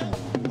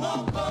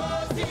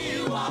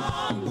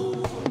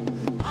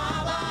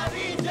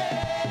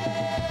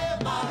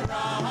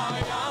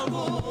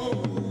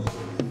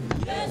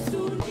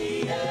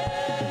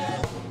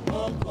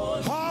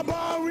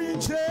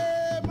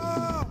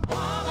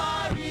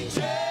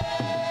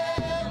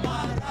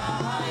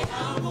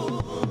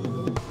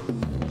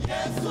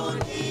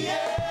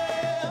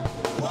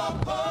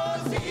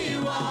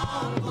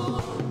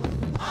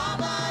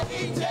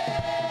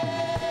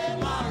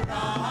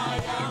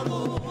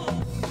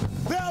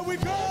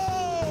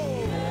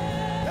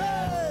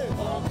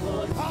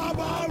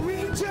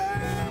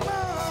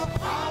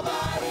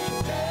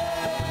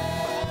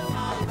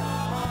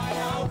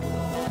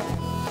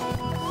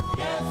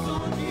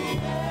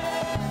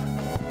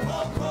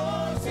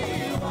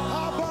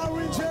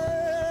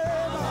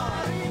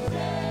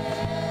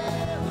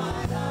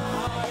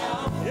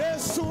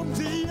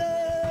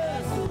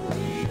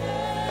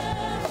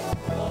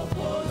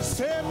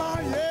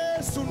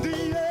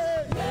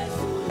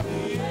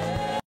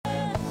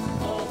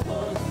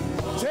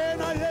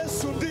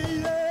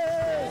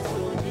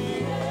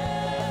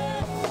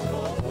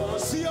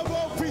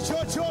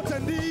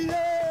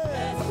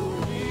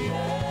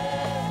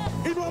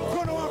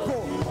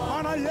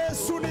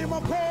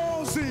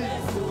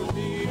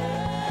Mwokozi,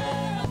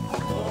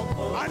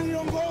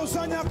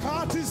 aniongoza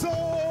nyakati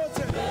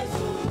zote,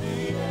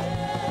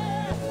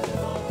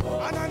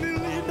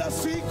 ananilinda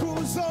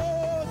siku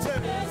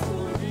zote.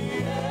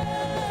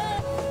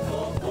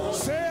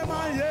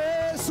 Sema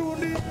Yesu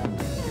ni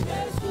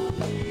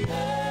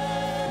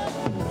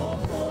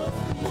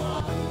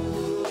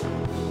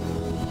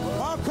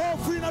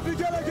makofi na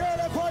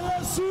vigelegele kwa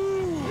Yesu.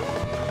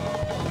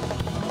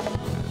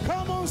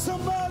 Come on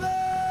somebody.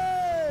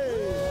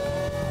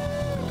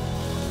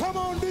 Come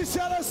on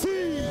DCRC.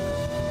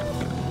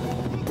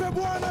 Mpe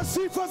Bwana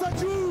sifa za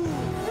juu.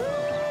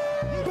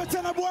 Mpe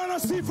tena Bwana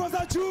sifa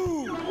za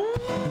juu.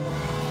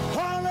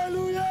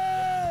 Hallelujah.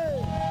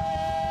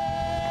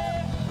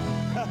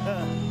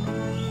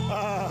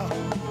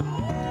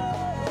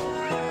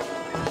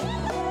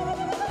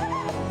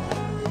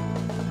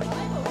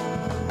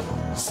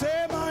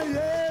 Sema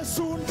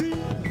Yesu ndiye.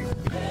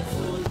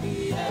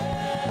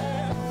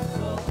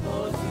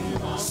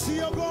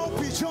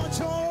 Siogopi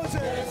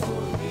chochote.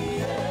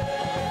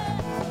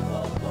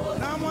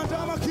 Na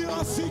mwandama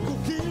kila siku,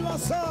 kila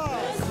saa.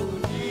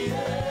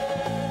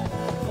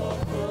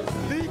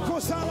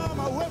 Niko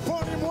salama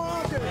uweponi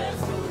mwake.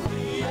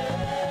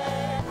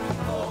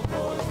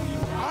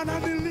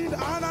 Ananilinda,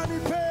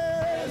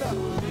 ananipenda.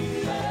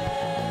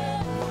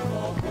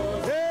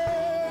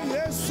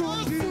 Yesu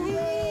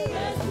ndiye.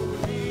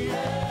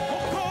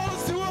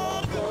 Mwokozi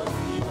wangu.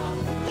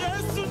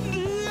 Yesu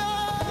ndiye.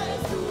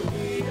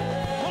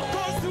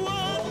 Mwokozi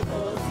wangu.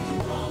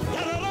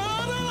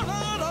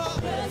 Yarararara.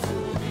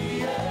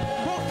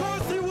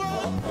 Mwokozi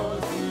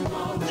wangu.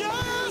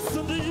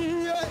 Yesu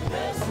ndiye.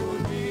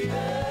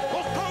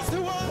 Mwokozi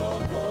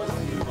wangu.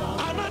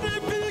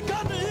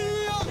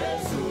 Ananipigania.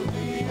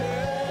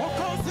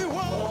 Mwokozi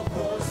wangu.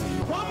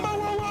 Mwamba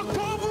wa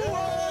wokovu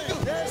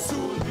wangu. Yesu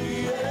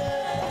ndiye.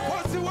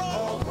 Mwokozi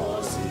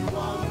wangu.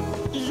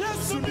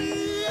 Yesu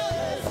ndiye.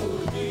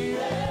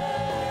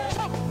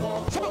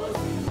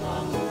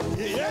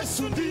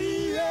 Yesu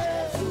ndiye.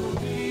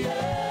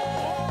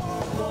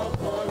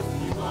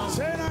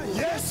 Tena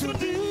Yesu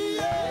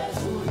ndiye.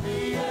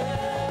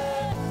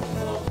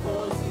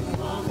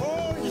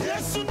 Oh,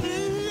 Yesu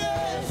ndiye.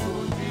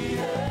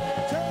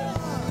 Tena.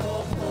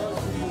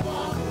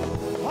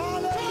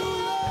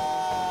 Hallelujah.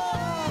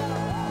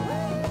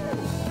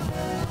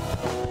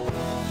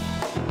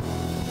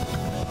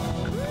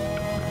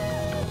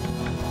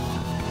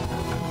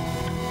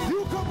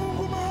 Yuko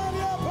Mungu mahali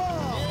hapa.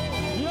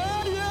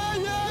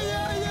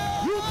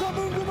 Yuko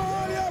Mungu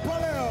mahali hapa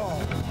leo.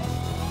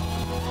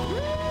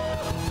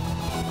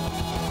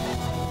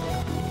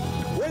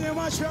 Wenye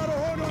macho ya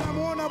rohoni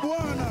wanamuona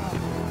Bwana.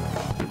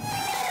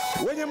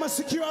 Wenye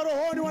masikio ya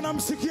rohoni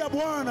wanamsikia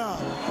Bwana.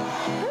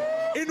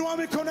 Inua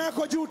mikono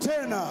yako juu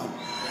tena.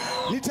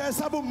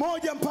 Nitahesabu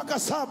 1 mpaka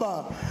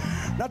 7.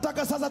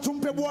 Nataka sasa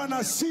tumpe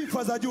Bwana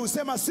sifa za juu.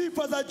 Sema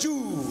sifa za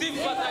juu.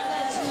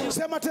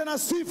 Sema tena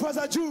sifa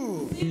za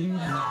juu.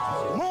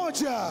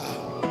 1,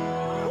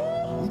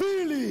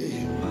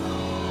 2,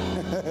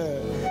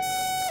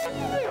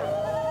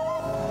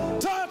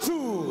 3,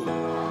 4,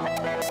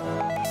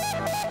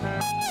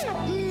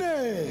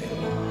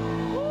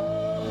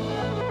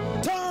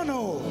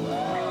 5.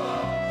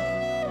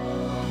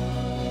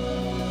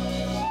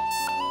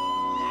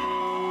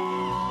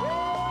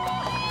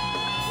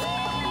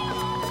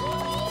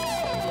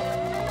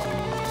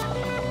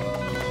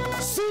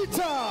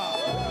 Sita.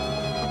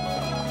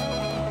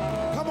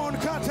 Come on,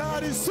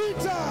 Katari,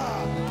 sita.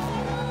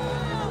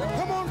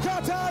 Come on,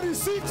 Katari,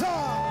 sita.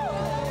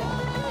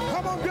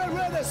 Come on, get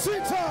ready,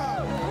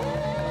 sita.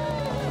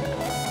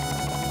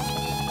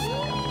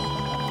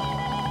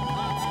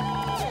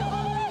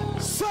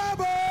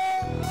 Saba.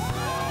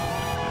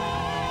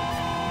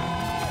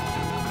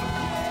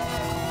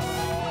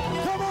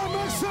 Come on,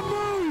 make some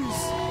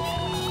noise.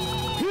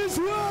 He's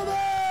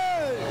worthy.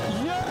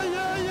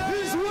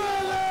 He's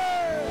worthy.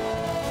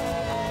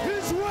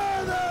 He's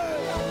worthy.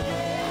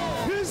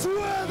 He's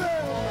worthy.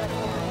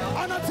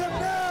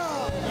 Anatembea.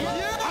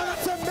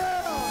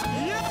 Anatembea.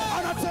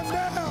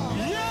 Anatembea.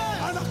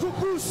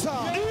 Anakugusa.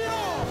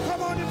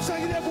 Come on,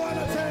 mshangilie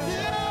Bwana tena.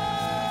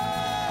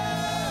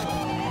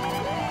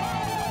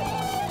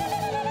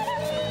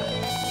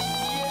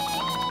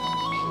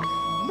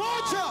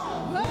 Moja,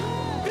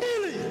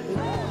 2,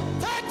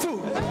 3, 4,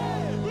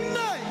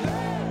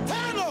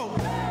 5,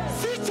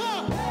 6.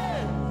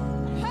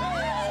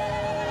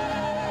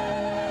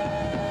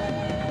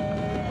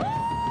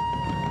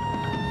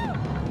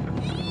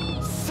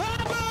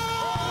 Saba.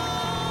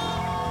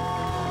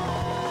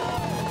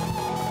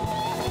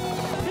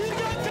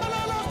 Piga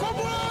kelele kwa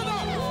Bwana.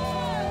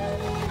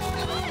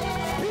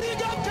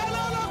 Piga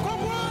kelele kwa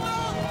Bwana.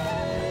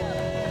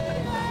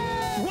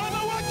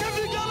 Wanawake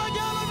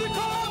vigelegele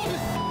viko wapi?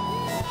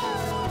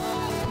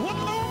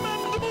 Wanaume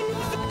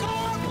nduru ziko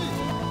wapi?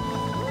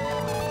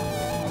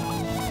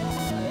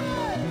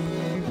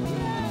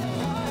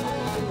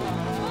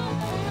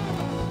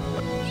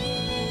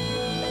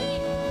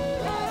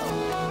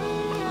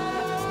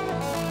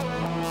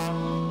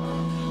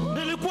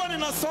 Nilikuwa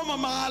ninasoma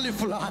mahali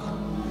fulani,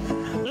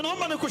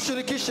 Ninaomba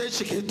nikushirikishe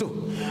hichi kitu.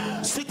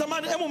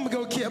 Sitamani, hebu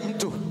mgeukie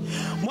mtu,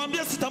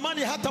 mwambie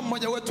sitamani hata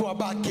mmoja wetu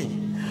wabaki.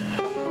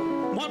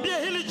 Mwambie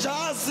hili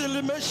jahazi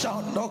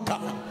limeshaondoka,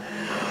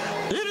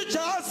 hili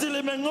jahazi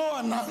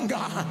limeng'oa nanga,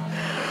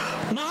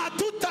 na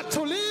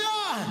hatutatulia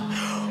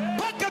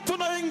mpaka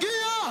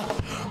tunaingia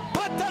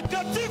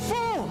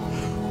patakatifu,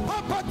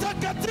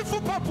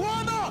 patakatifu pa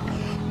Bwana,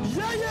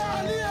 yeye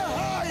aliye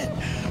hai,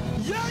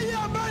 yeye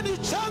ambaye ni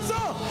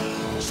chanzo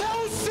cha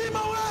uzima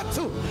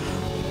wetu,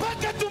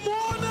 mpaka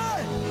tumuone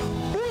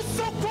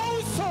uso kwa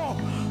uso,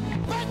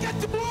 mpaka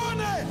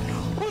tumuone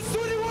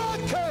uzuri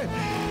wake.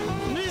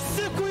 Ni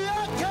siku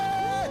yake,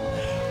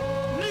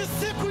 ni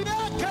siku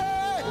yake.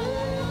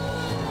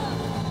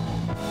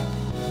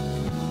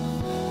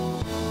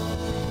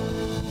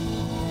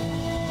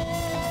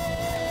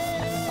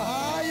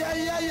 Ay,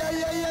 ay, ay,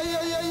 ay, ay, ay,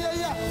 ay, ay,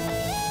 ay, ay.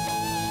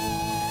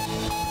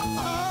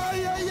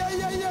 Ay, ay,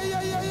 ay, ay, ay,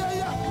 ay, ay,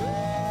 ay, ay.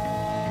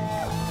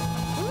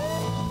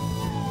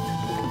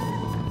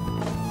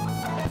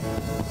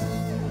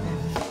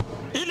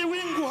 Ili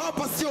wingu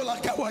hapa sio la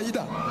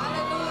kawaida.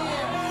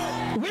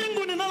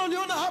 Wingu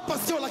ninaloliona hapa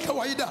sio la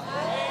kawaida.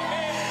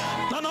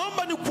 Na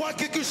naomba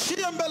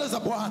nikuhakikishie mbele za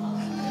Bwana,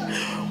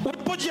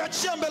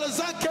 unapojiachia mbele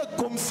zake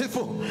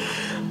kumsifu,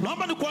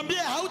 naomba nikuambie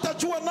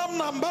hautajua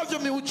namna ambavyo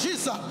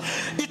miujiza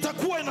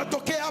itakuwa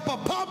inatokea hapa.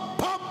 Pap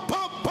pap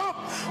pap pap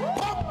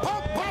pap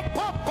pap pap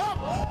pap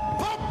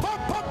pap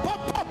pap pap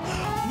pap pap.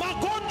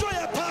 Magonjwa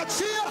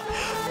yataachia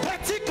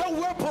katika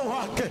uwepo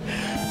wake.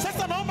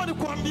 Sasa naomba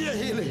nikuambie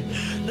hili.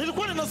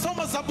 Nilikuwa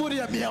ninasoma Zaburi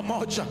ya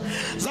 100.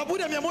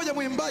 Zaburi ya 100,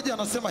 mwimbaji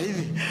anasema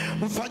hivi: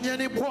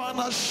 mfanyeni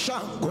Bwana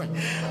shangwe,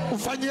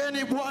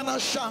 mfanyeni Bwana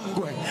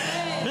shangwe,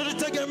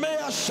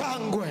 nilitegemea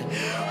shangwe.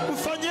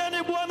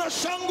 Mfanyeni Bwana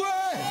shangwe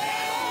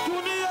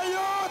dunia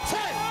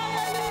yote.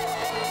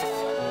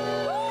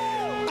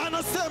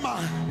 Anasema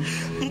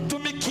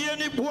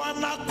mtumikieni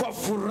Bwana kwa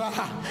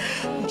furaha,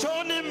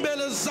 njoni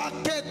mbele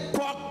zake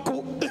kwa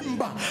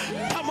kuimba.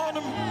 Come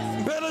on,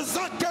 mbele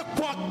zake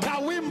kwa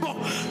kawimbo,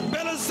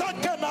 mbele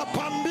zake na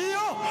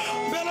pambio,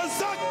 mbele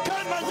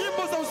zake na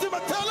nyimbo za uzima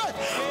tele,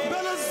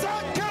 mbele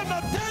zake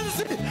na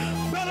tenzi,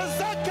 mbele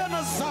zake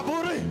na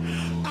zaburi.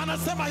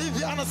 Anasema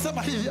hivi,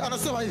 anasema hivi,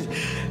 anasema hivi.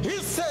 He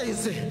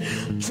says,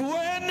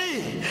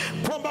 jueni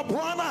kwamba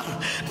Bwana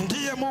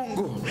ndiye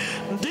Mungu,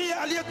 ndiye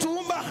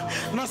aliyetuumba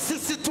na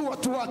sisi tu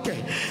watu wake,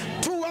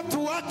 tu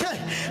watu wake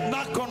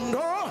na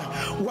kondoo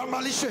wa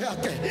malisho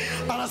yake.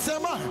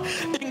 Anasema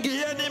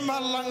ingieni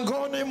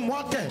malangoni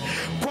mwake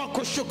kwa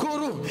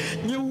kushukuru,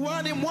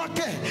 nyuani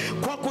mwake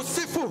kwa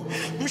kusifu,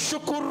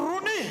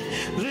 mshukuruni,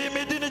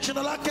 limidini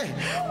jina lake,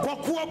 kwa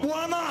kuwa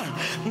Bwana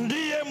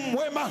ndiye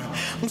mwema.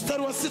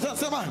 Mstari wa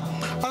 6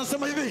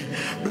 anasema hivi: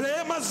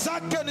 rehema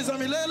zake ni za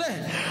milele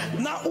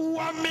na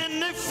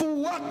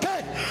uaminifu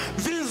wake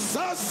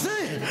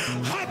vizazi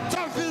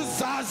hata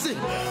vizazi.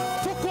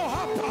 Tuko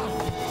hapa.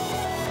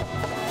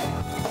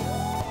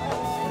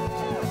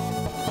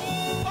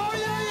 Oh,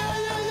 yeah, yeah,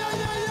 yeah, yeah,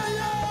 yeah,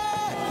 yeah.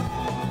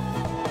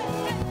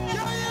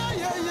 Yeah, yeah,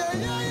 yeah, yeah,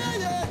 yeah, yeah,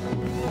 yeah.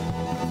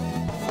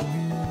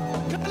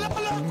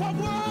 Kelele kwa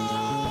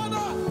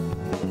Bwana.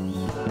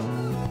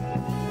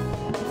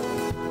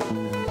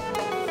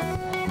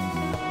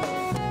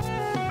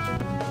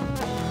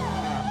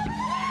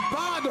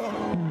 Bado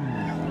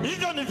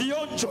hivyo ni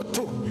vionjo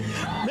tu.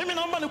 Mimi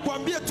naomba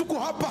nikuambie, tuko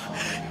hapa,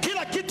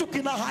 kila kitu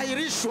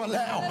kinahairishwa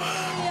leo,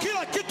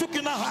 kila kitu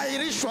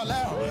kinahairishwa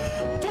leo.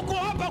 Tuko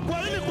hapa kwa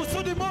hili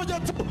kusudi moja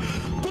tu,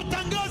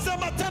 tutangaze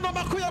matendo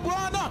makuu ya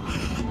Bwana.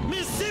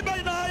 Misiba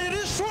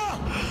inahairishwa,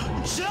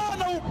 njaa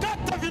na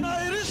ukata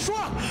vinahairishwa,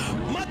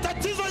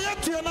 matatizo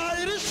yetu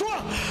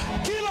yanahairishwa,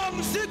 kila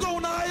mzigo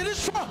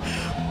unahairishwa.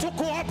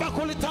 Tuko hapa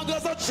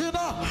kulitangaza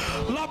jina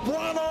la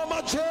Bwana wa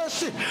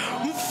majeshi,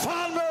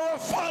 mfalme wa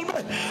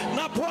falme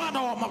na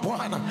Bwana wa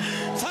mabwana.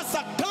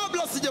 Sasa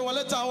kabla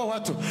sijawaleta hawa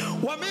watu,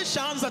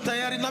 wameshaanza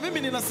tayari, na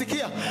mimi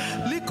ninasikia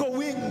liko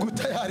wingu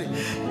tayari,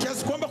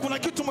 kiasi kwamba kuna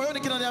kitu moyoni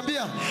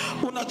kinaniambia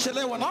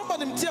unachelewa. Naomba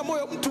nimtie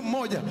moyo mtu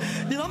mmoja.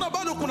 Ninaona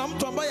bado kuna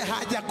mtu ambaye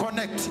haja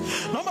connect.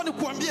 Naomba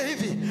nikuambie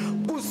hivi: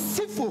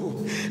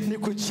 kusifu ni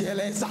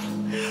kujieleza.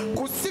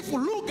 Kusifu,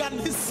 lugha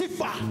ni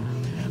sifa.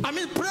 I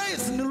mean,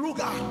 praise ni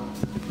lugha,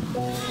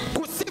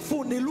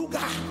 kusifu ni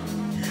lugha.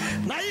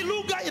 Na hii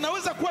lugha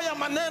inaweza kuwa ya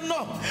maneno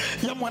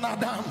ya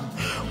mwanadamu.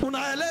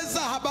 Unaeleza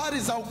habari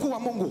za ukuu wa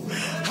Mungu.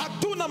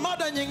 Hatuna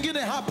mada nyingine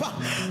hapa.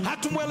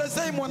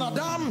 Hatumwelezei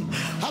mwanadamu.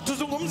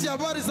 Hatuzungumzi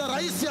habari za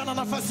rais ana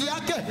nafasi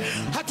yake.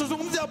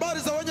 Hatuzungumzi habari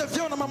za wenye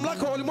vyeo na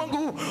mamlaka wa ulimwengu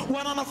huu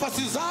wana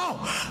nafasi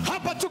zao.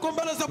 Hapa tuko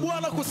mbele za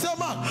Bwana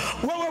kusema,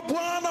 wewe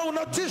Bwana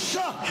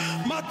unatisha,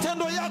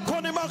 matendo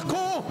yako ni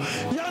makuu,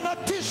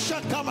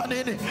 yanatisha kama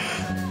nini.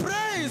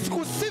 Praise,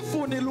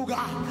 kusifu ni lugha.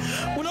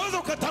 Unaweza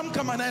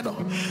ukatamka maneno,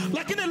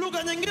 lakini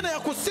lugha nyingine ya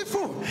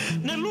kusifu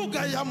ni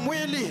lugha ya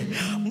mwili.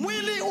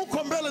 Mwili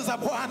uko mbele za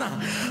Bwana.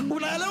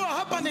 Unaelewa,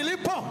 hapa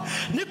nilipo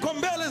niko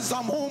mbele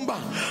za Muumba.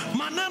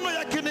 Maneno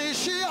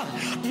yakiniishia,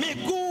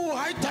 miguu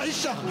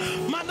haitaisha.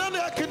 Maneno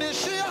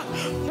yakiniishia,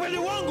 mwili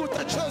wangu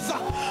utacheza.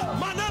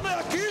 Maneno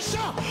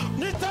yakiisha,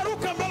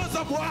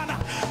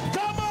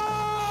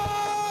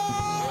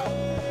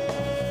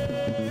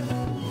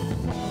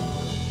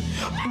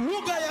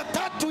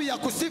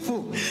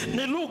 kusifu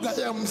ni lugha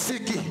ya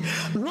muziki,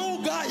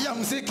 lugha ya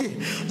muziki.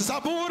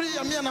 Zaburi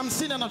ya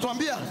 150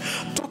 anatuambia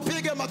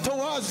tupige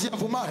matoazi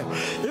yavumayo.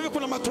 Hivi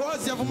kuna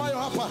matoazi yavumayo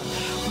hapa?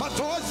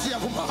 Matoazi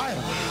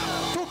yavumayo.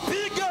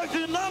 Tupige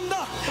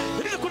vinanda.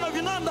 Hivi kuna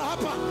vinanda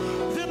hapa?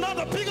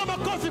 Vinanda, piga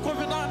makofi kwa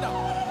vinanda.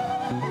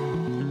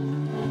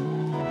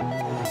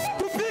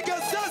 Tupige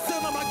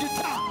zeze na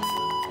magitaa.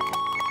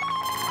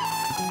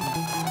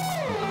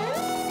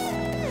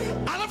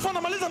 Alafu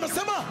anamaliza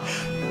amesema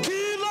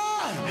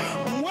kila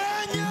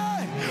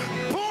mwenye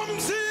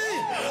pumzi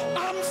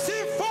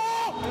amsifu.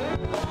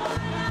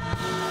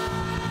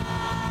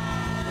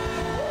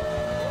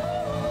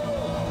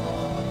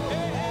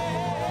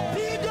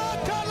 Piga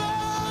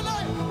kelele.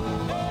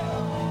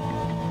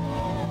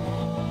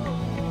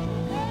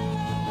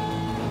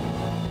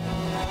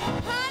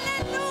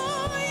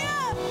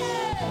 Hallelujah.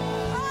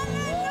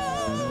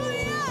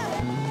 Hallelujah.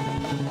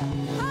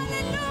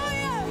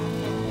 Hallelujah.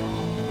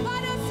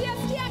 Bado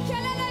siyasikia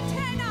kelele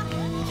tena.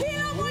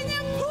 Kila mwenye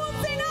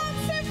pumzi na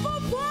msifu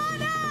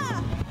Bwana.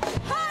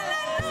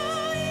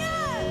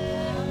 Hallelujah.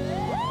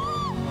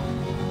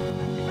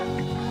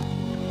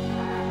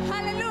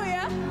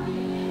 Hallelujah.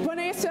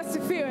 Bwana Yesu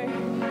asifiwe.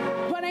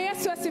 Bwana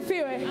Yesu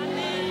asifiwe.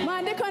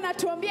 Maandiko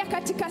yanatuambia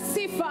katika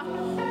sifa,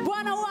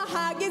 Bwana huwa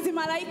haagizi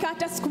malaika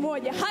hata siku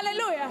moja.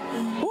 Haleluya.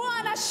 Huwa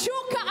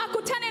anashuka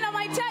akutane na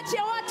mahitaji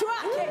ya watu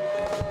wake.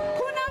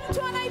 Kuna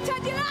mtu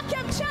anahitaji lake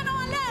mchana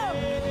wa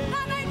leo,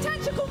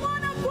 anahitaji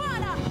kumwona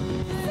Bwana.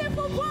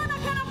 Sifu Bwana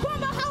kana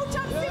kwamba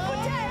hautamsifu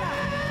tena.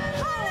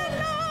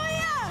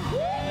 Haleluya.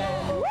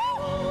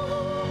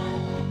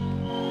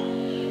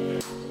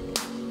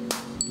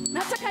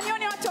 Nataka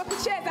nione watu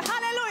wakicheza.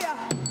 Haleluya.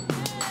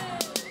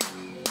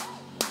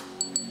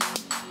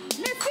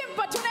 Ni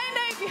simple,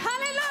 tunaenda hivi.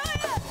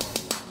 Haleluya.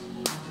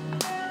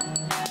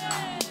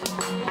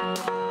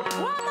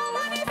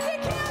 Wamama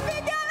nisikie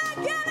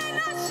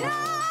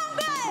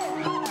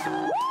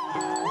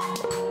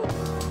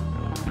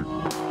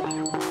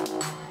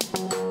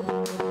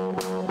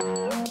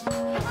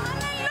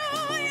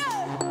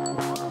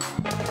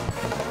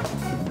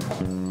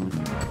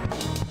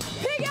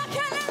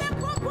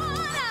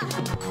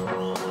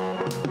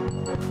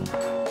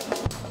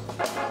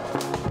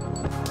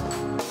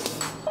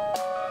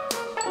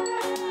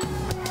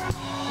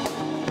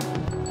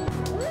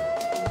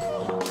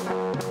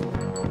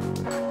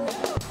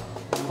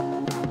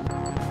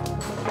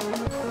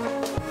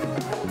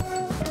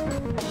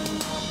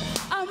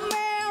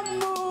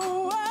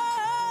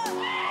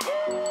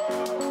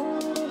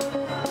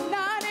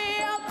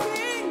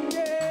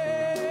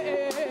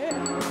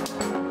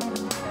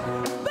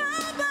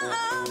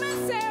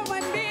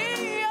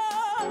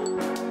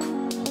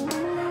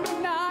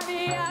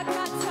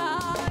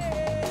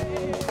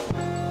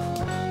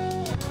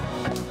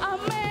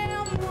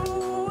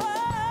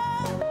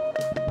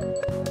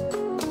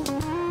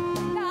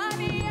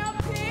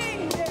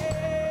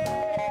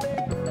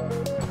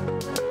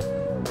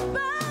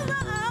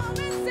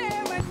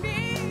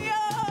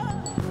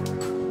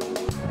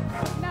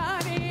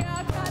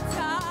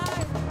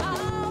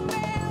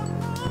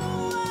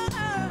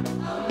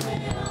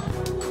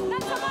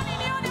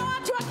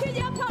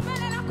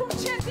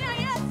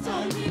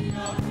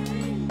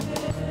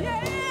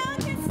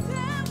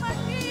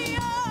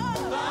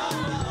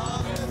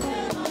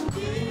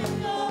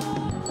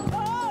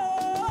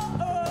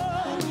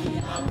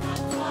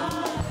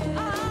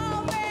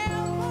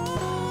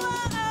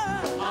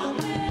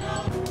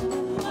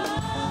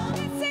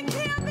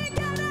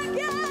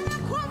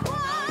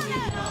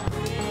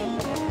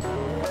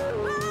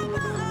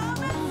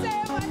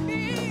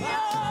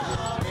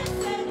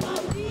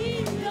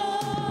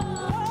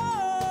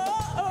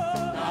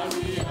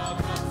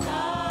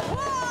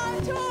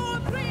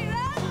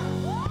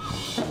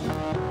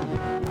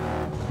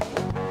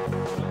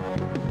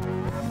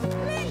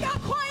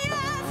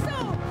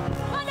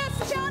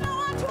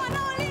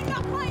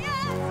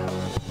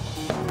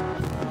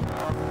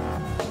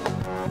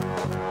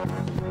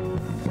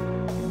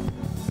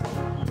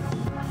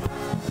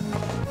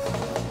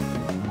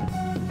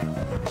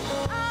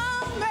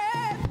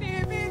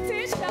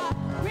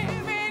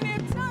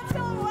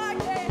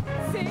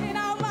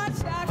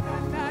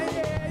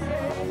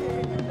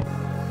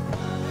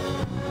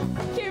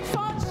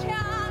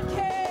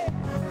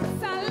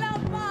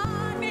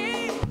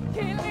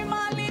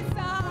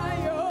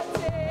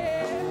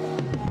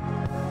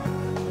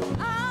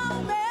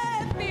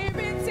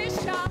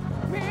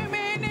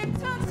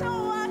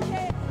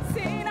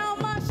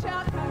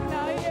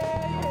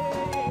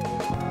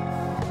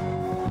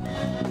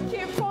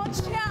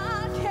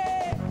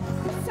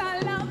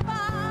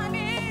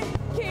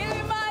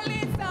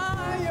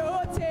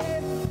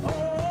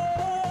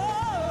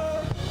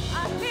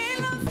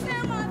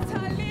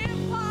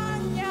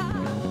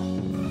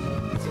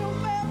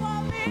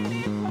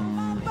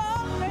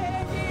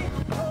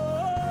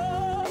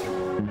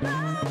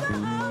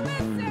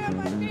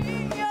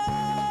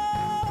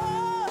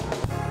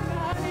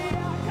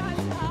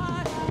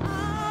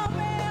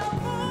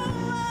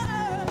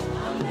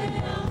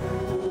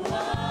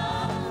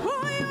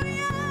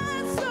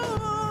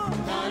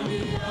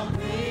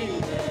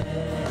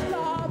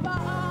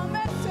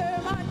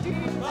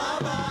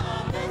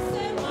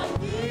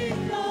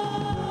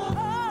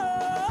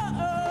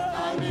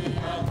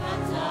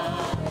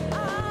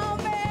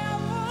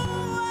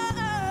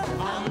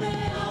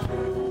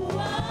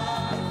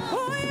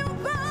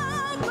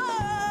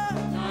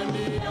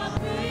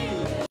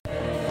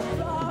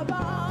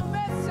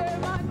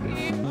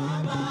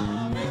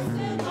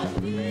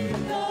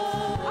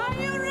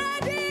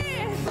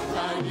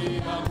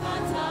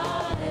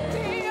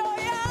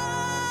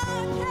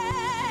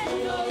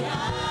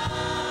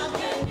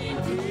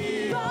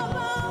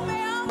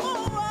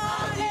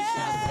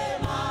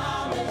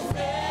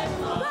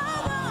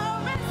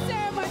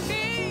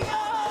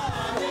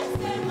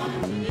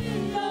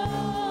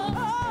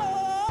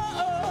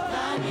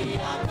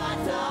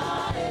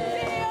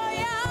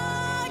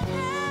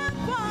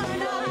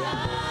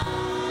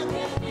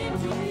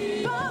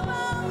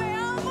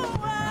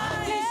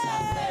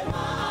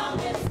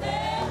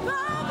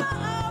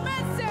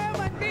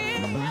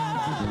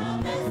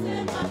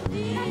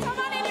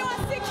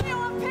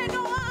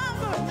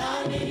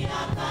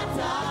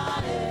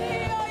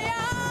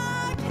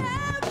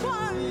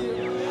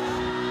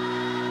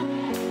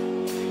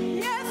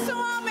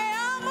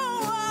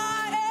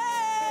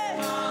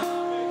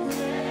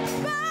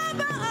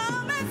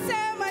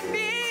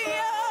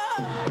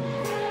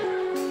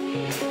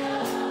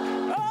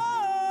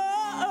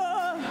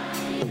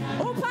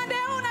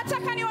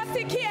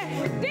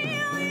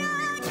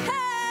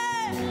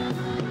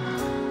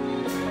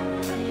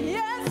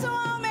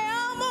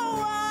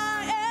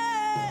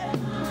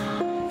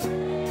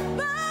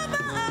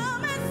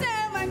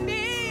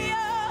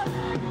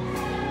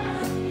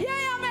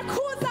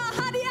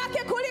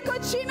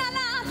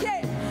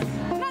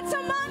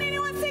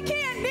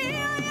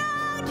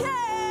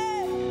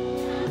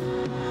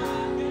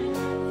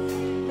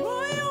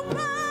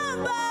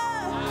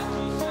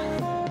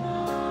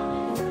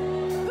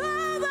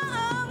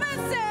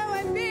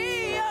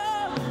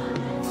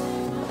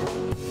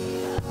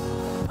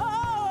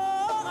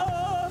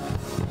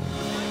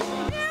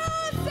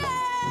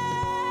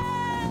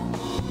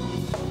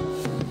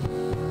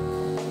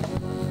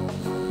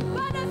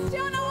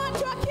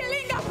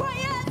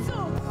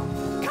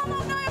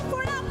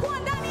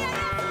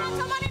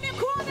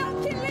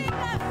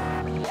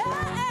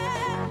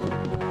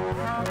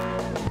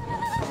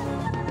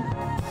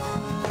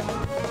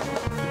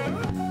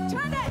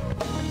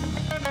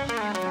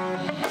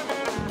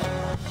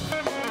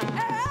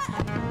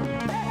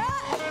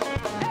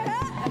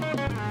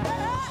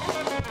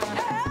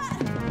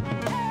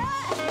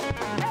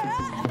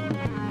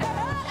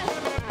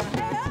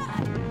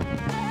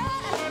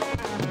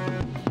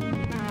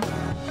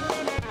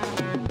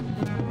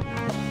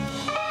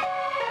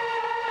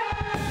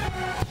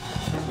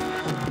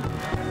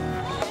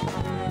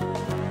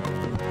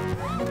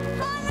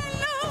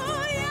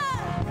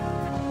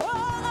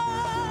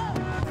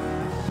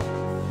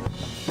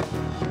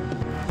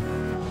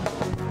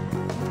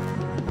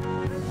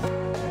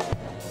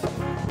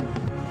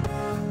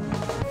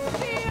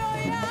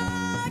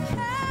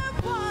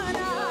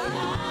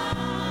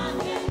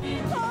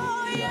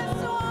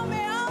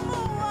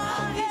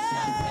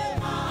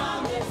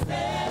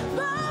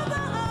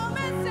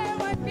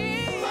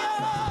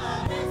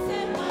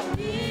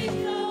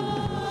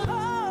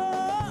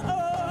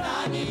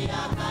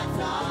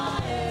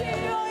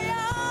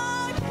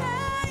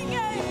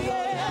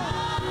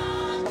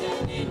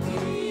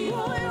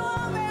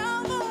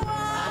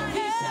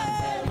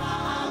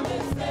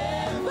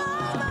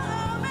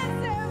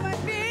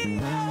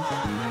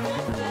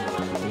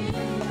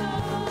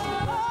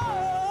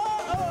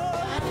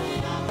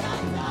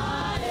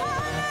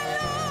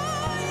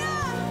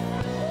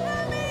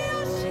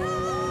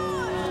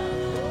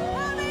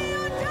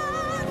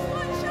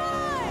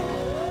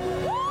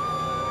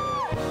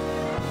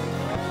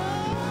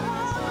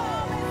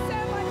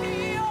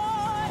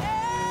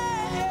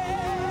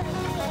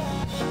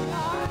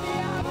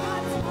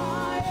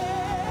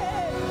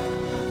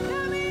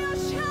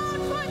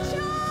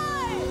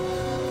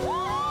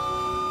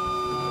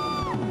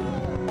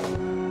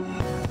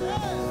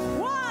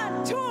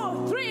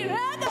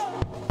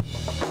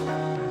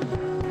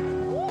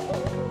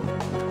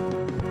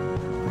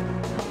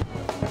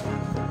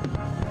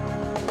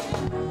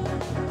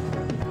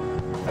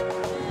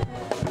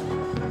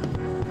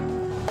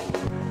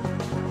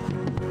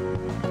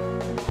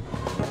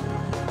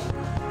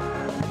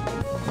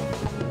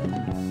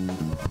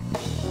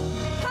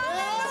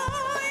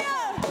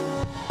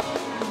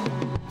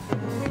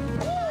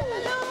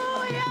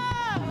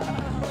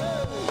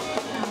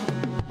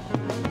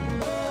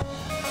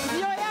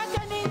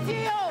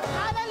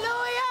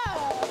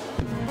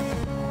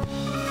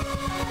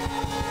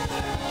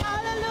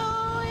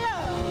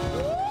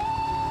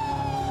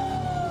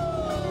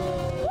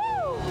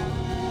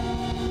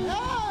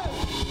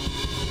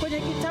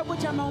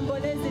cha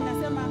maombolezi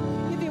nasema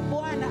hivi,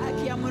 Bwana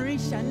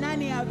akiamrisha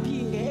nani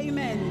apinge?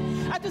 Amen.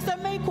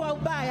 Hatusemei kwa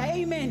ubaya.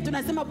 Amen.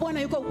 Tunasema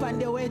Bwana yuko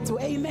upande wetu.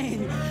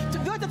 Amen.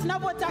 Vyote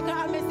tunapotaka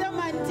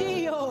amesema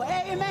ndio.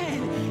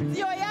 Amen.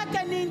 Ndio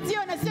yake ni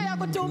ndio na sio ya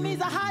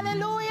kutuumiza.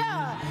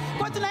 Hallelujah.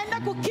 Kwa tunaenda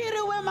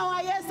kukiri wema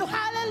wa Yesu.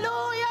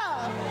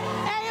 Hallelujah.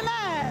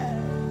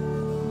 Amen.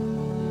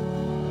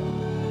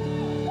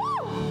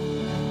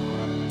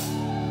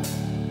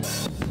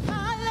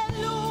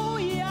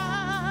 Hallelujah.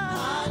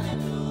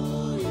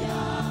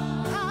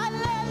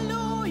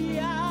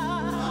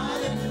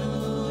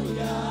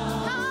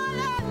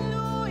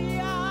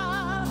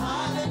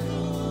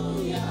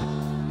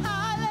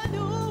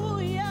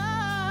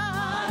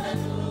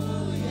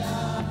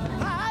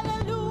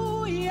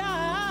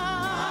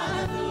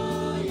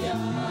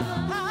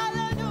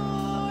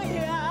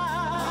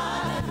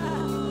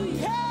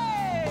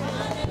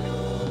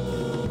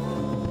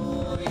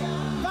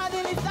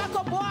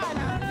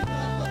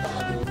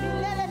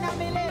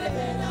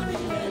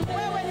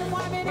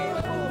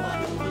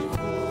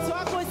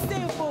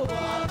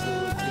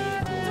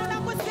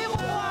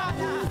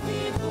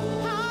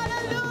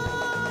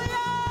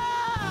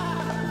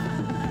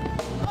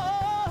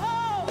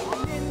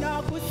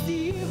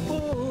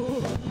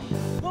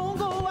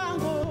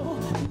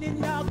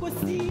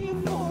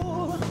 ninakusifu,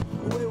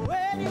 wewe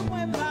ni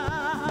mwema.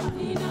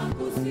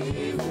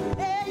 Ninakusifu,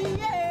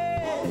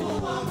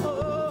 Mungu wangu,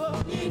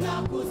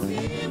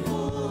 ninakusifu,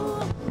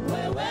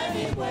 wewe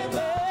ni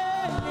mwema.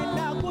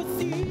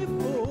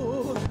 Ninakusifu,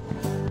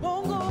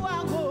 Mungu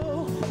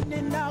wangu,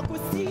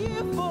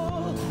 ninakusifu,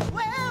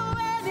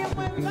 wewe ni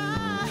mwema.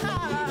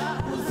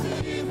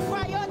 Kwa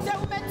yote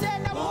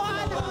umetenda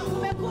Bwana,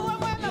 umekuwa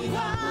mwema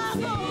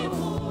kwangu.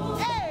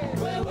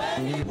 Wewe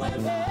ni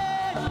mwema.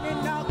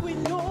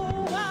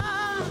 Ninakuinua,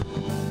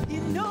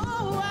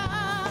 inua,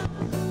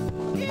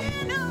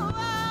 inua,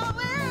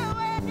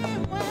 wewe ni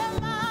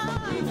mwema.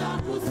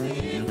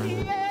 Ninakusifu,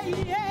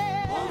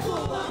 Mungu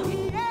wangu,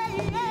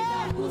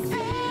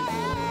 ninakusifu,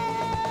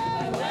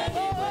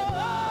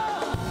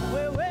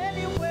 wewe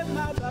ni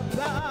mwema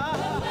Baba.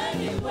 Wewe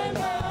ni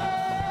mwema.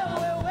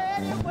 Wewe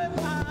ni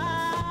mwema.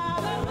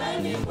 Wewe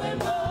ni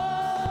mwema.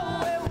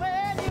 Wewe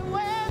ni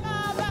mwema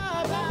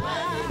Baba.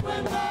 Wewe ni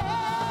mwema.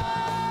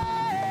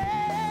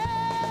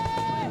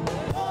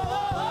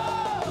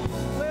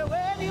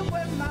 Wewe ni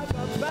mwema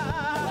Baba.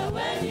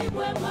 Wewe ni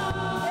mwema.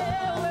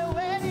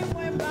 Wewe ni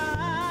mwema.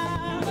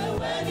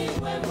 Wewe ni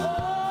mwema.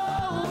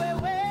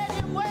 Wewe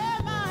ni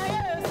mwema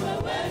Yesu.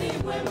 Wewe ni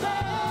mwema.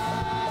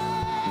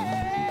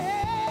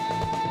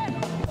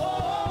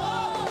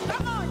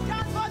 Come on,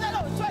 dance for the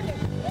Lord. Twende.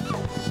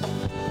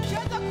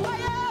 Cheza kwa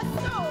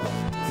Yesu.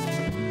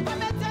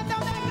 Ametenda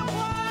mengi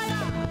Bwana.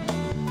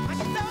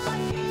 Akisema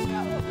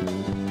ndio.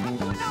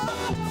 Hakuna wa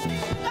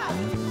kupinga.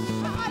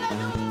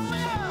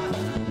 Haleluya.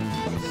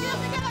 Sikia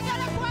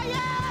vigelegele kwa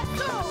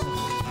Yesu.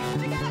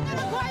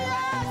 Vigelegele kwa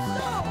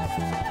Yesu.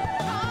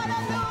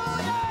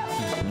 Haleluya.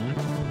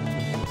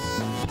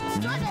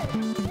 Twende.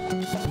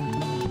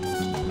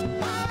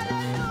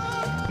 Haleluya.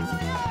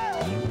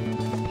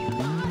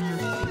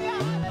 Haleluya.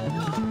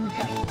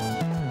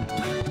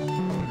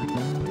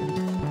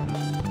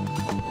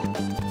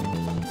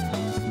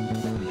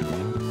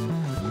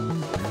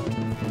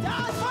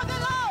 Dance for the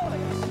Lord.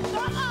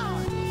 Come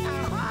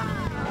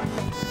on.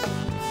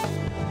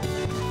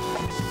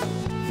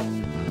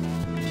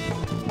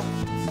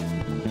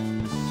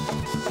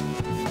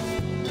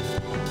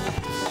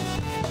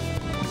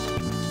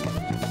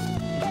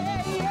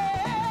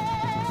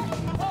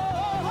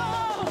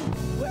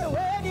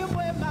 Wewe ni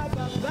mwema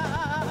Baba.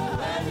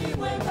 Wewe ni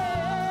mwema.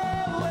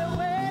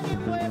 Wewe ni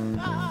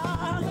mwema.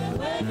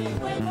 Wewe ni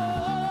mwema.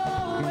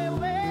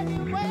 Wewe ni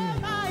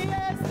mwema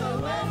Yesu.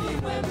 Wewe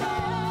ni mwema.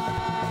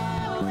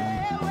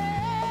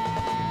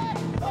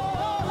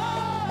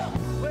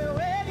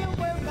 Wewe ni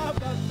mwema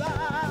Baba.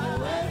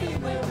 Wewe ni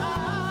mwema.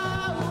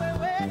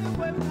 Wewe ni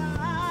mwema.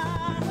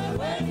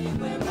 Wewe ni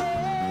mwema.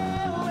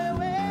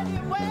 Wewe ni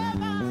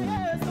mwema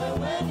Yesu.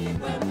 Wewe ni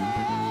mwema.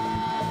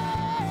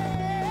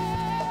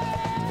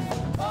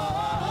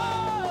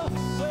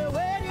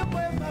 Wewe ni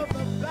mwema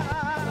Baba.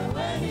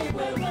 Wewe ni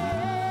mwema.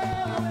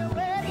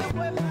 Wewe ni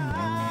mwema.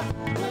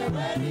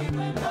 Wewe ni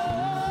mwema.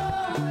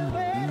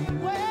 Wewe ni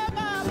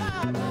mwema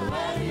Baba.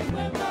 Wewe ni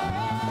mwema.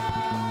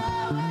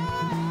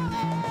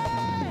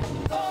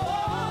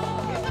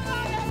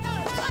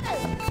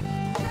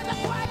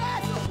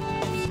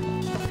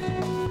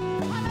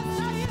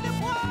 Anastahili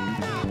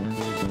Bwana.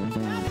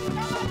 Nani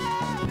kama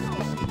Yesu?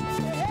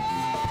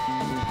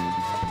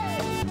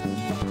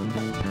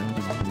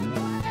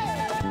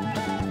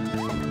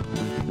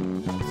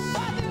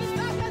 Fadhili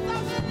zake za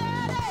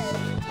milele.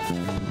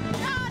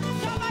 Nani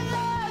kama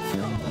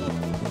Yesu?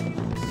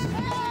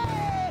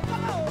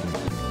 Come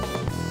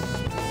on.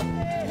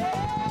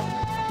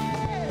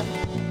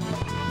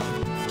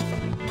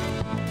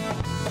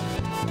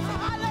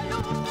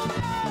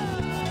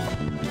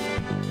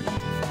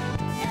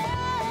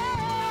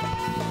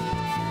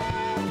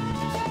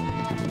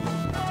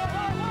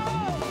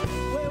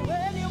 Wewe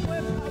ni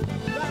mwema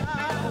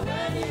Baba.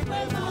 Wewe ni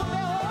mwema.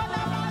 Umeona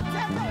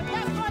matendo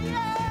yako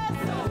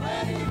Yesu.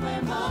 Wewe ni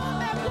mwema.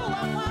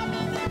 Umekuwa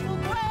mwaminifu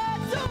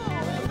kwetu.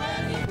 Wewe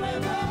ni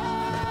mwema.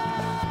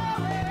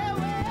 Wewe ni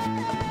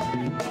mwema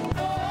Baba.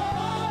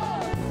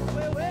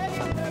 Wewe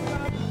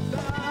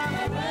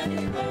ni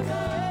mwema.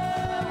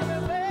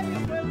 Wewe ni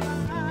mwema.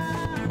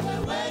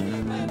 Wewe ni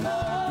mwema.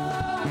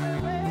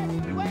 Wewe ni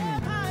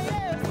mwema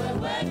Yesu.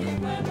 Wewe ni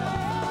mwema.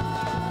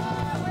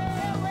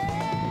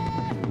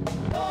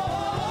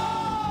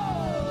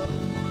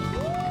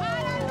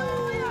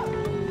 Haleluya.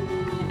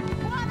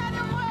 Bwana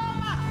ni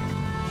mwema.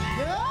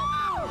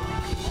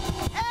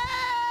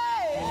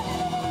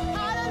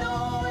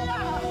 Haleluya.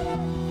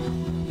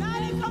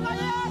 Nani kama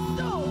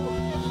Yesu?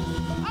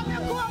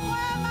 Amekuwa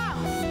mwema.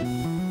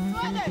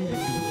 Twende.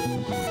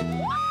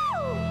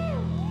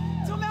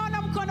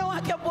 Tumeona mkono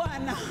wake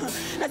Bwana.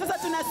 Na sasa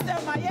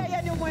tunasema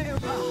yeye ni mwema.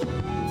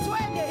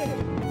 Twende.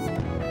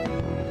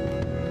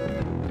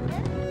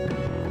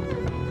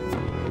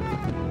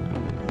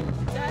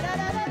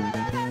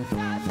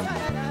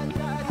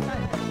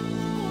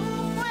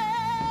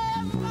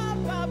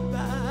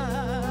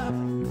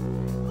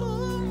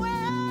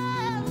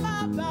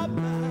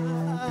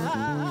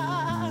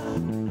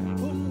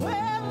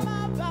 Umwema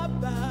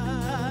Baba.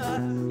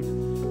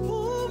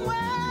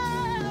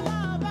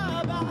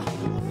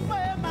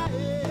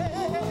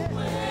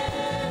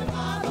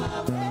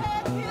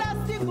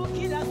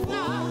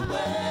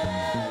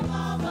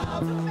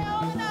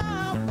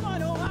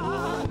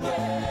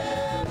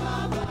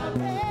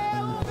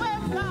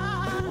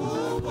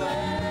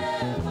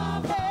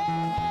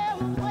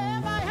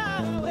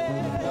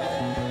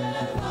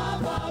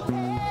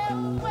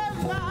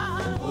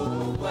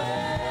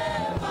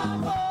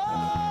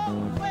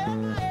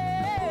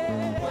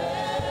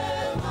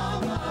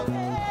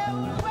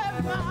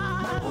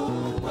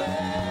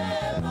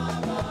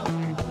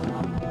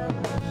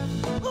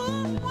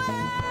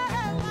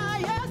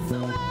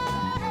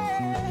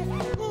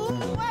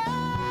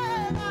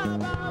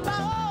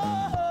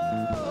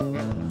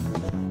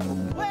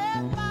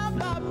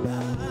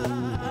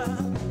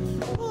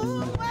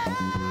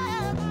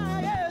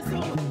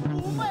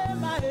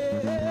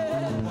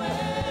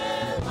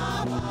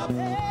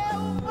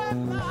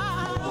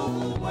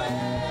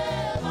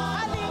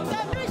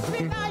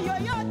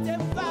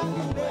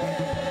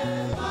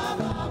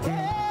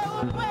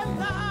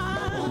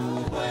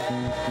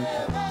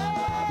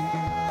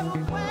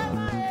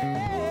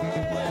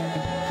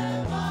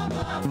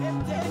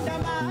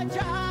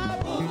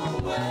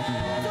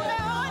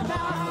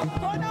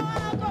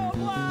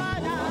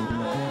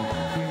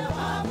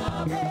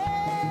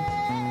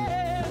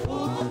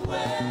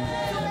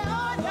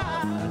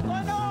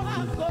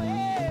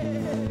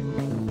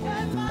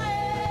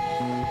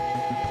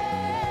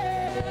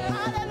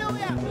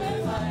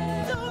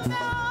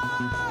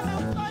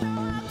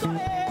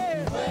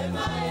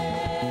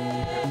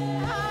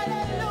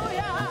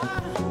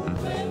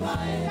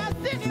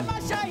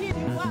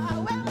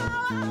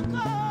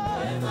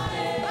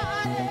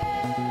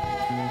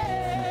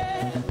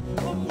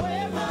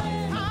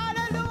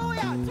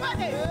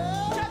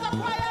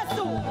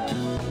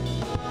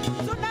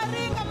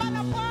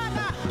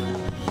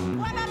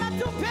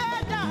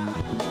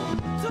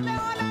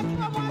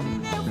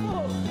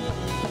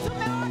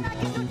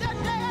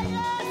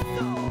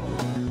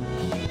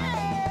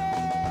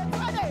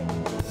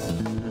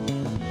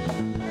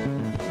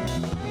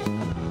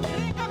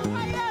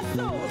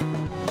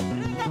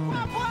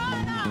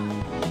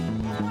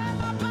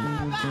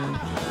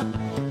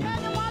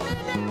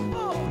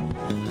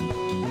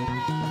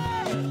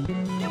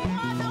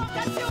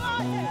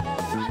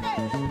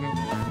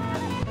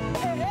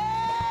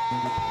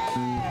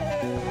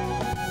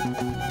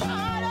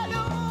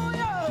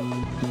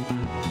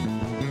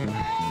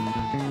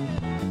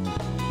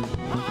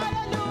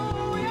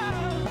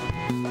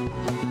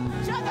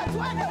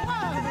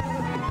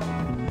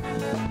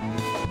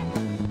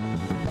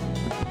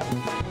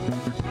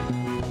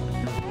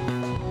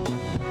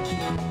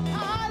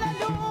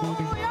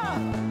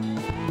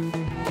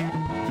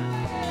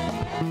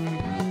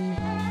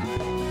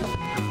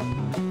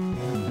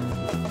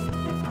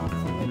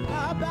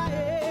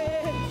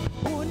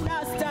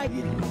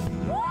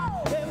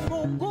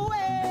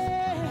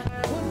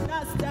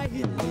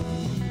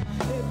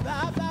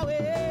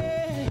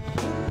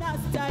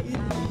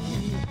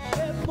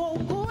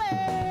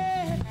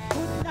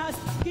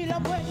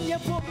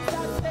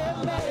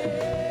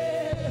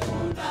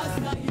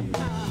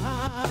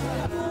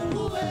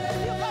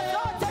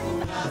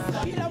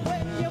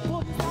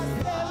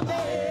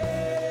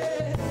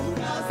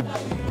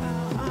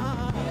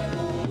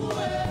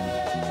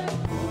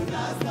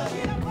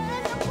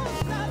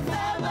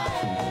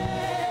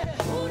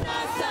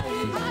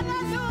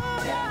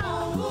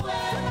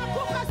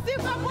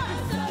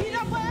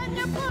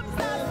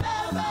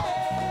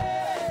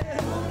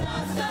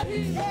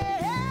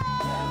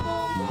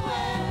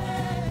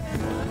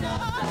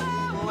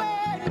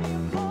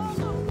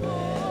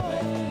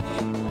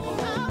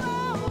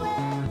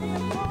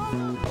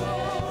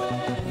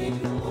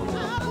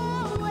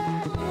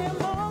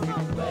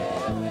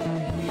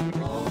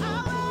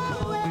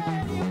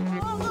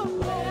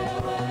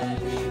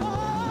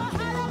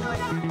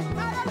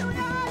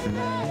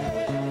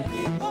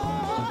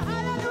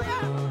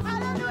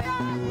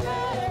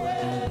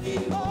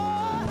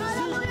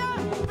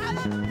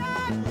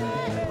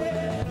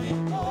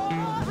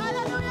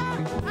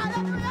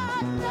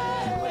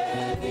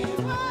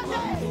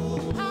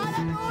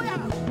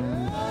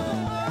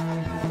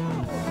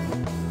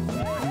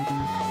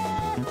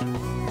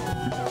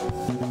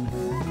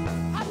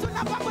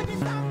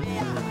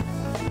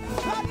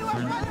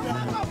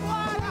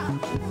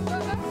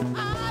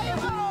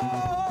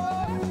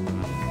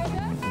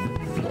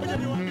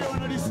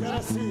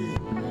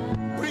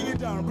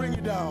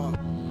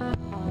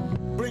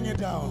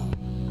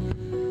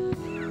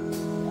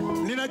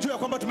 Ninajua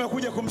kwamba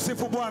tumekuja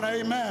kumsifu Bwana.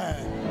 Amen.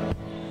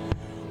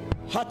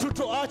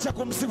 Hatutoacha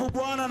kumsifu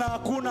Bwana na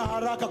hakuna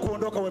haraka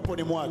kuondoka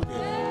uweponi mwake.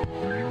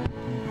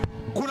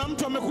 Kuna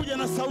mtu amekuja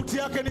na sauti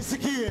yake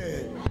nisikie.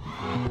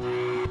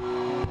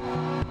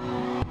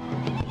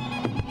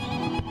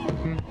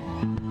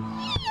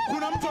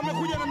 Kuna mtu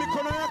amekuja na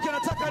mikono yake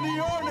nataka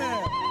nione.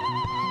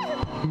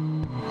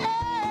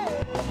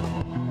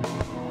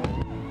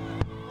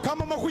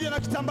 Kama umekuja na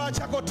kitambaa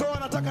chako toa,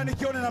 nataka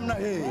nikione namna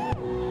hii.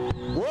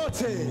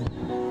 Wote,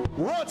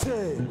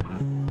 wote,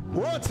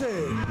 wote,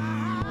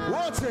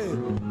 wote,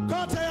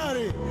 kaa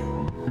tayari.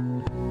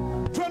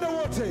 Twende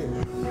wote.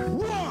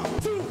 1,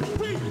 2,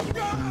 3,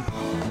 go!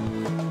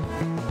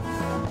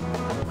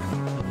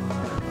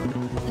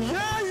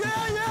 Yeah,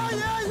 yeah, yeah,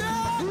 yeah,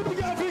 yeah!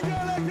 Piga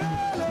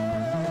vigelegele!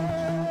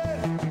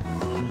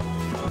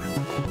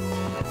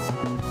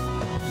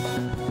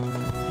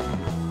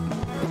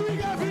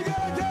 Piga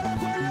vigelegele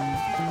kwa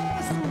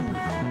Yesu!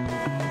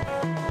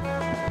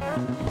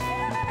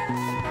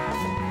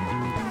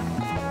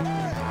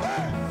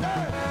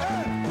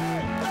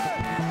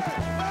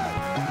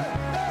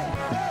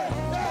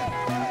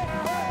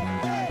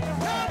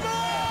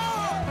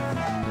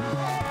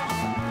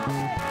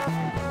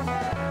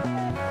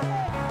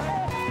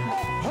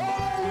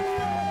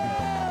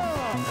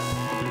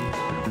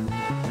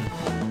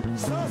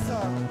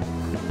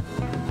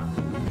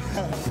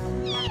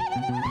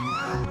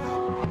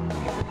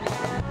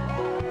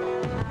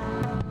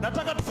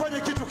 Nataka tufanye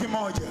kitu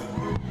kimoja.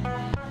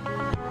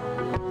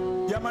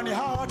 Jamani,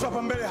 hawa watu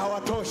hapa mbele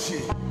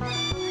hawatoshi.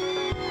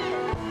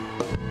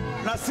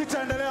 Na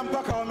sitaendelea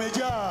mpaka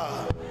wamejaa.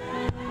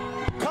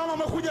 Kama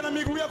umekuja na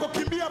miguu yako,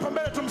 kimbia hapa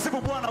mbele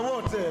tumsifu Bwana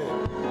wote.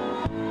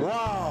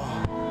 Wow.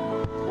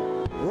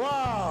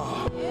 Wow.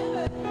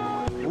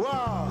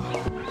 Wow.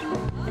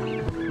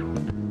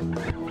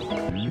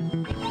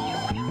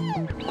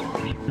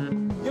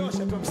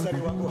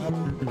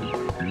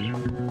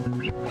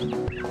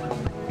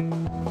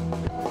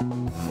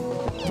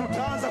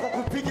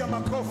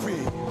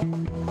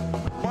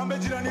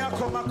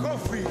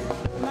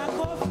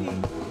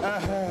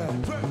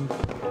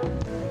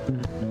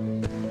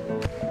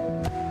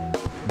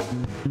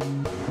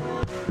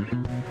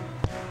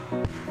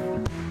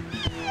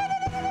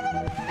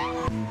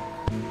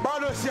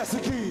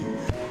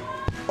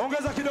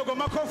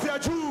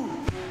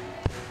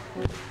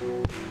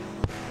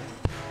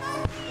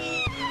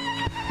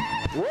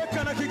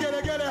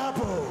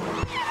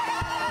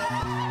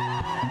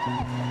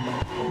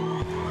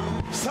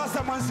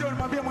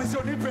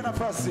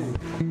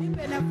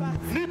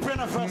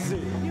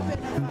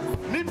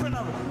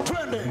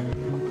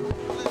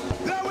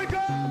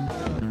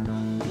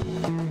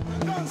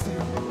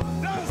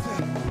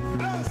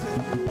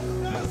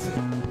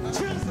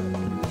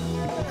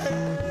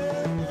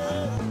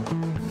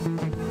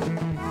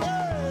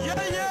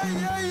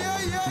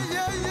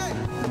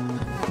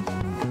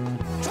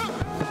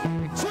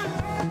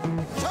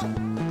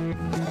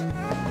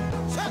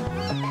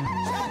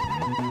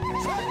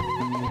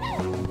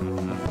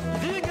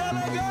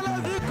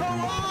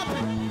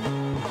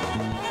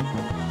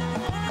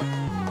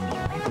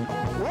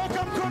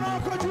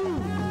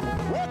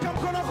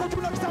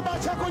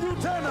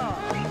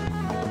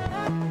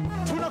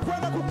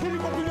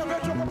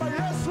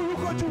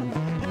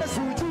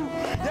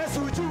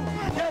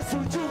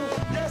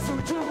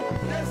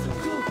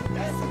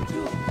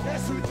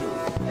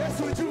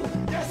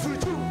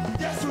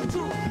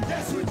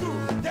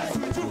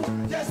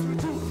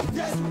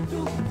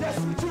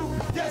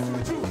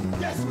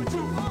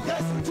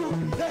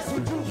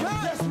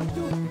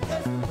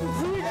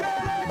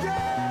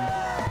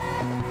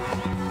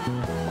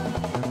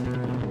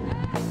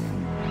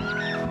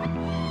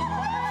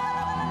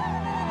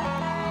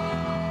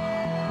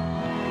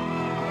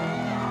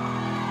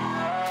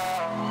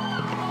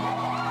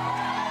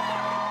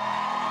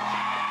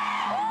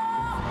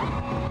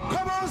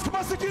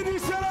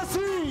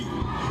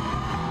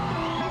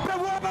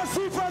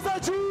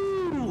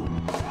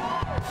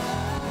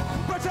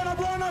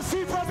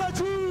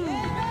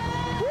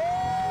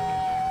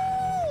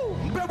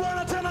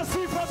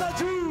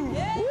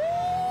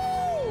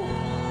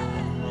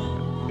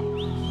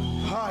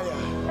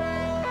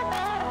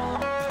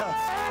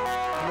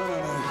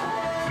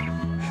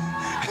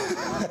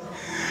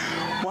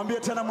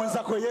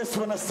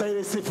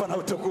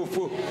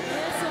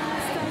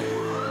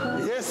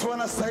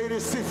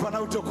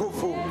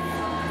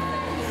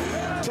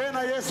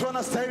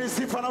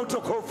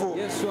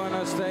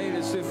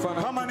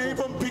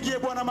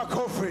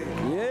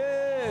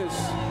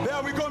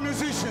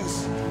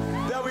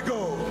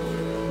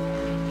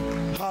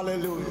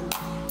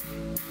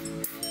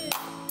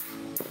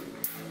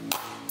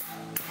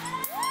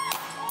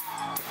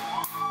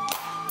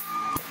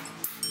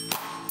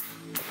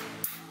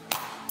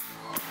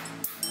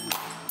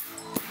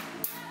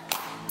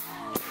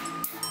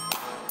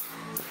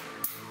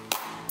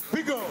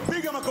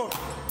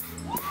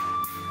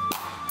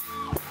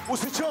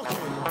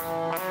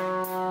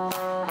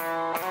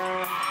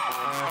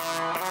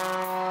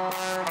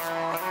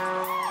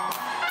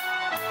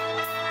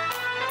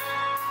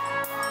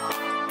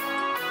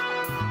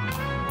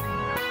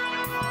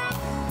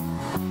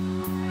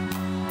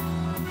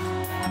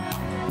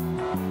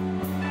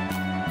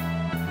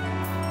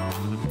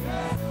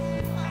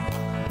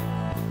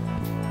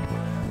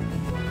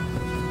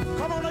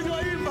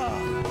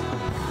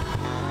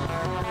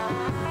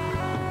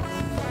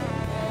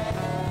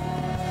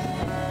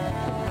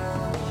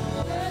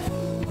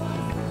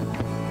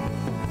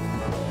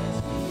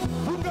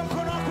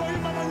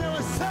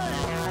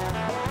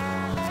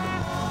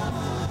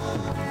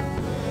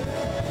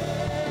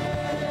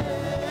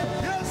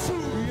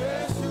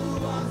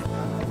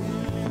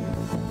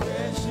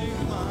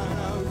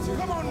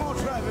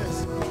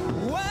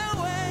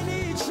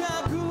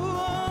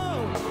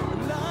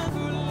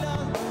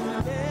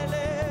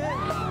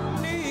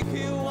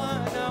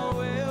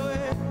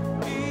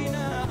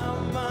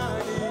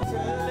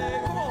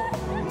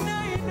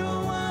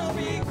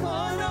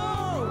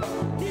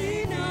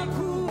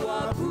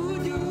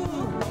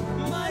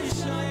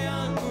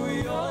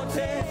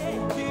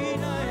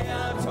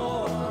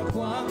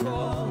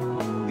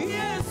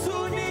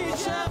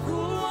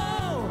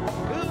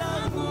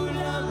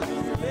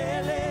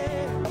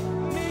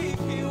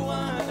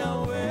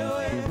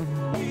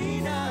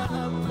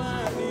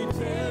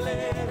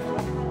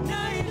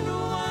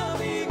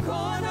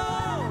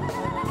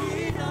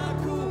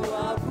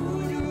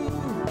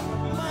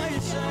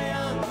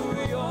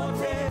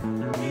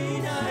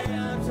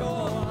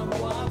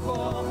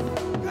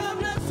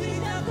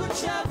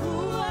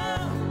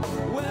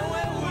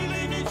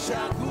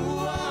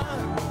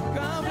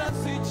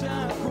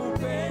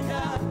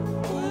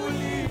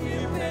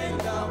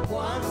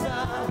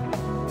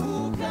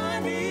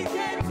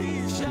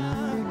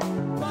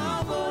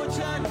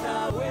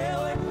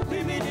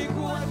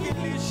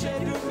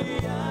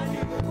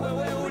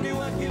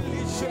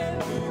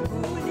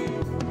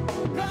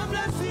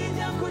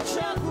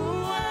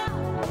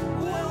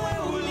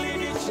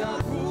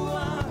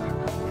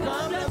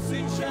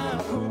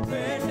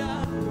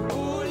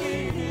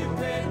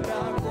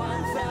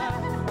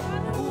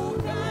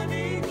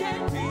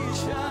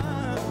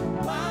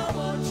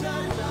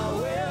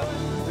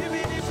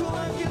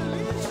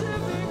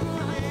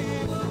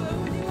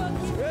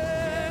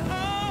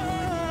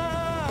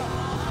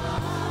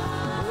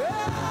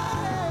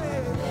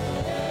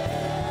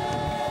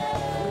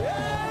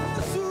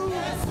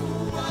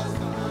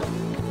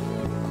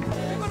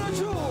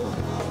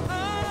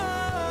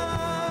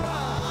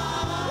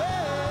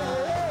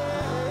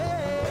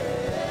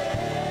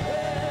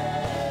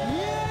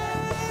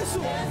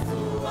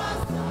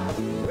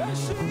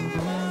 see.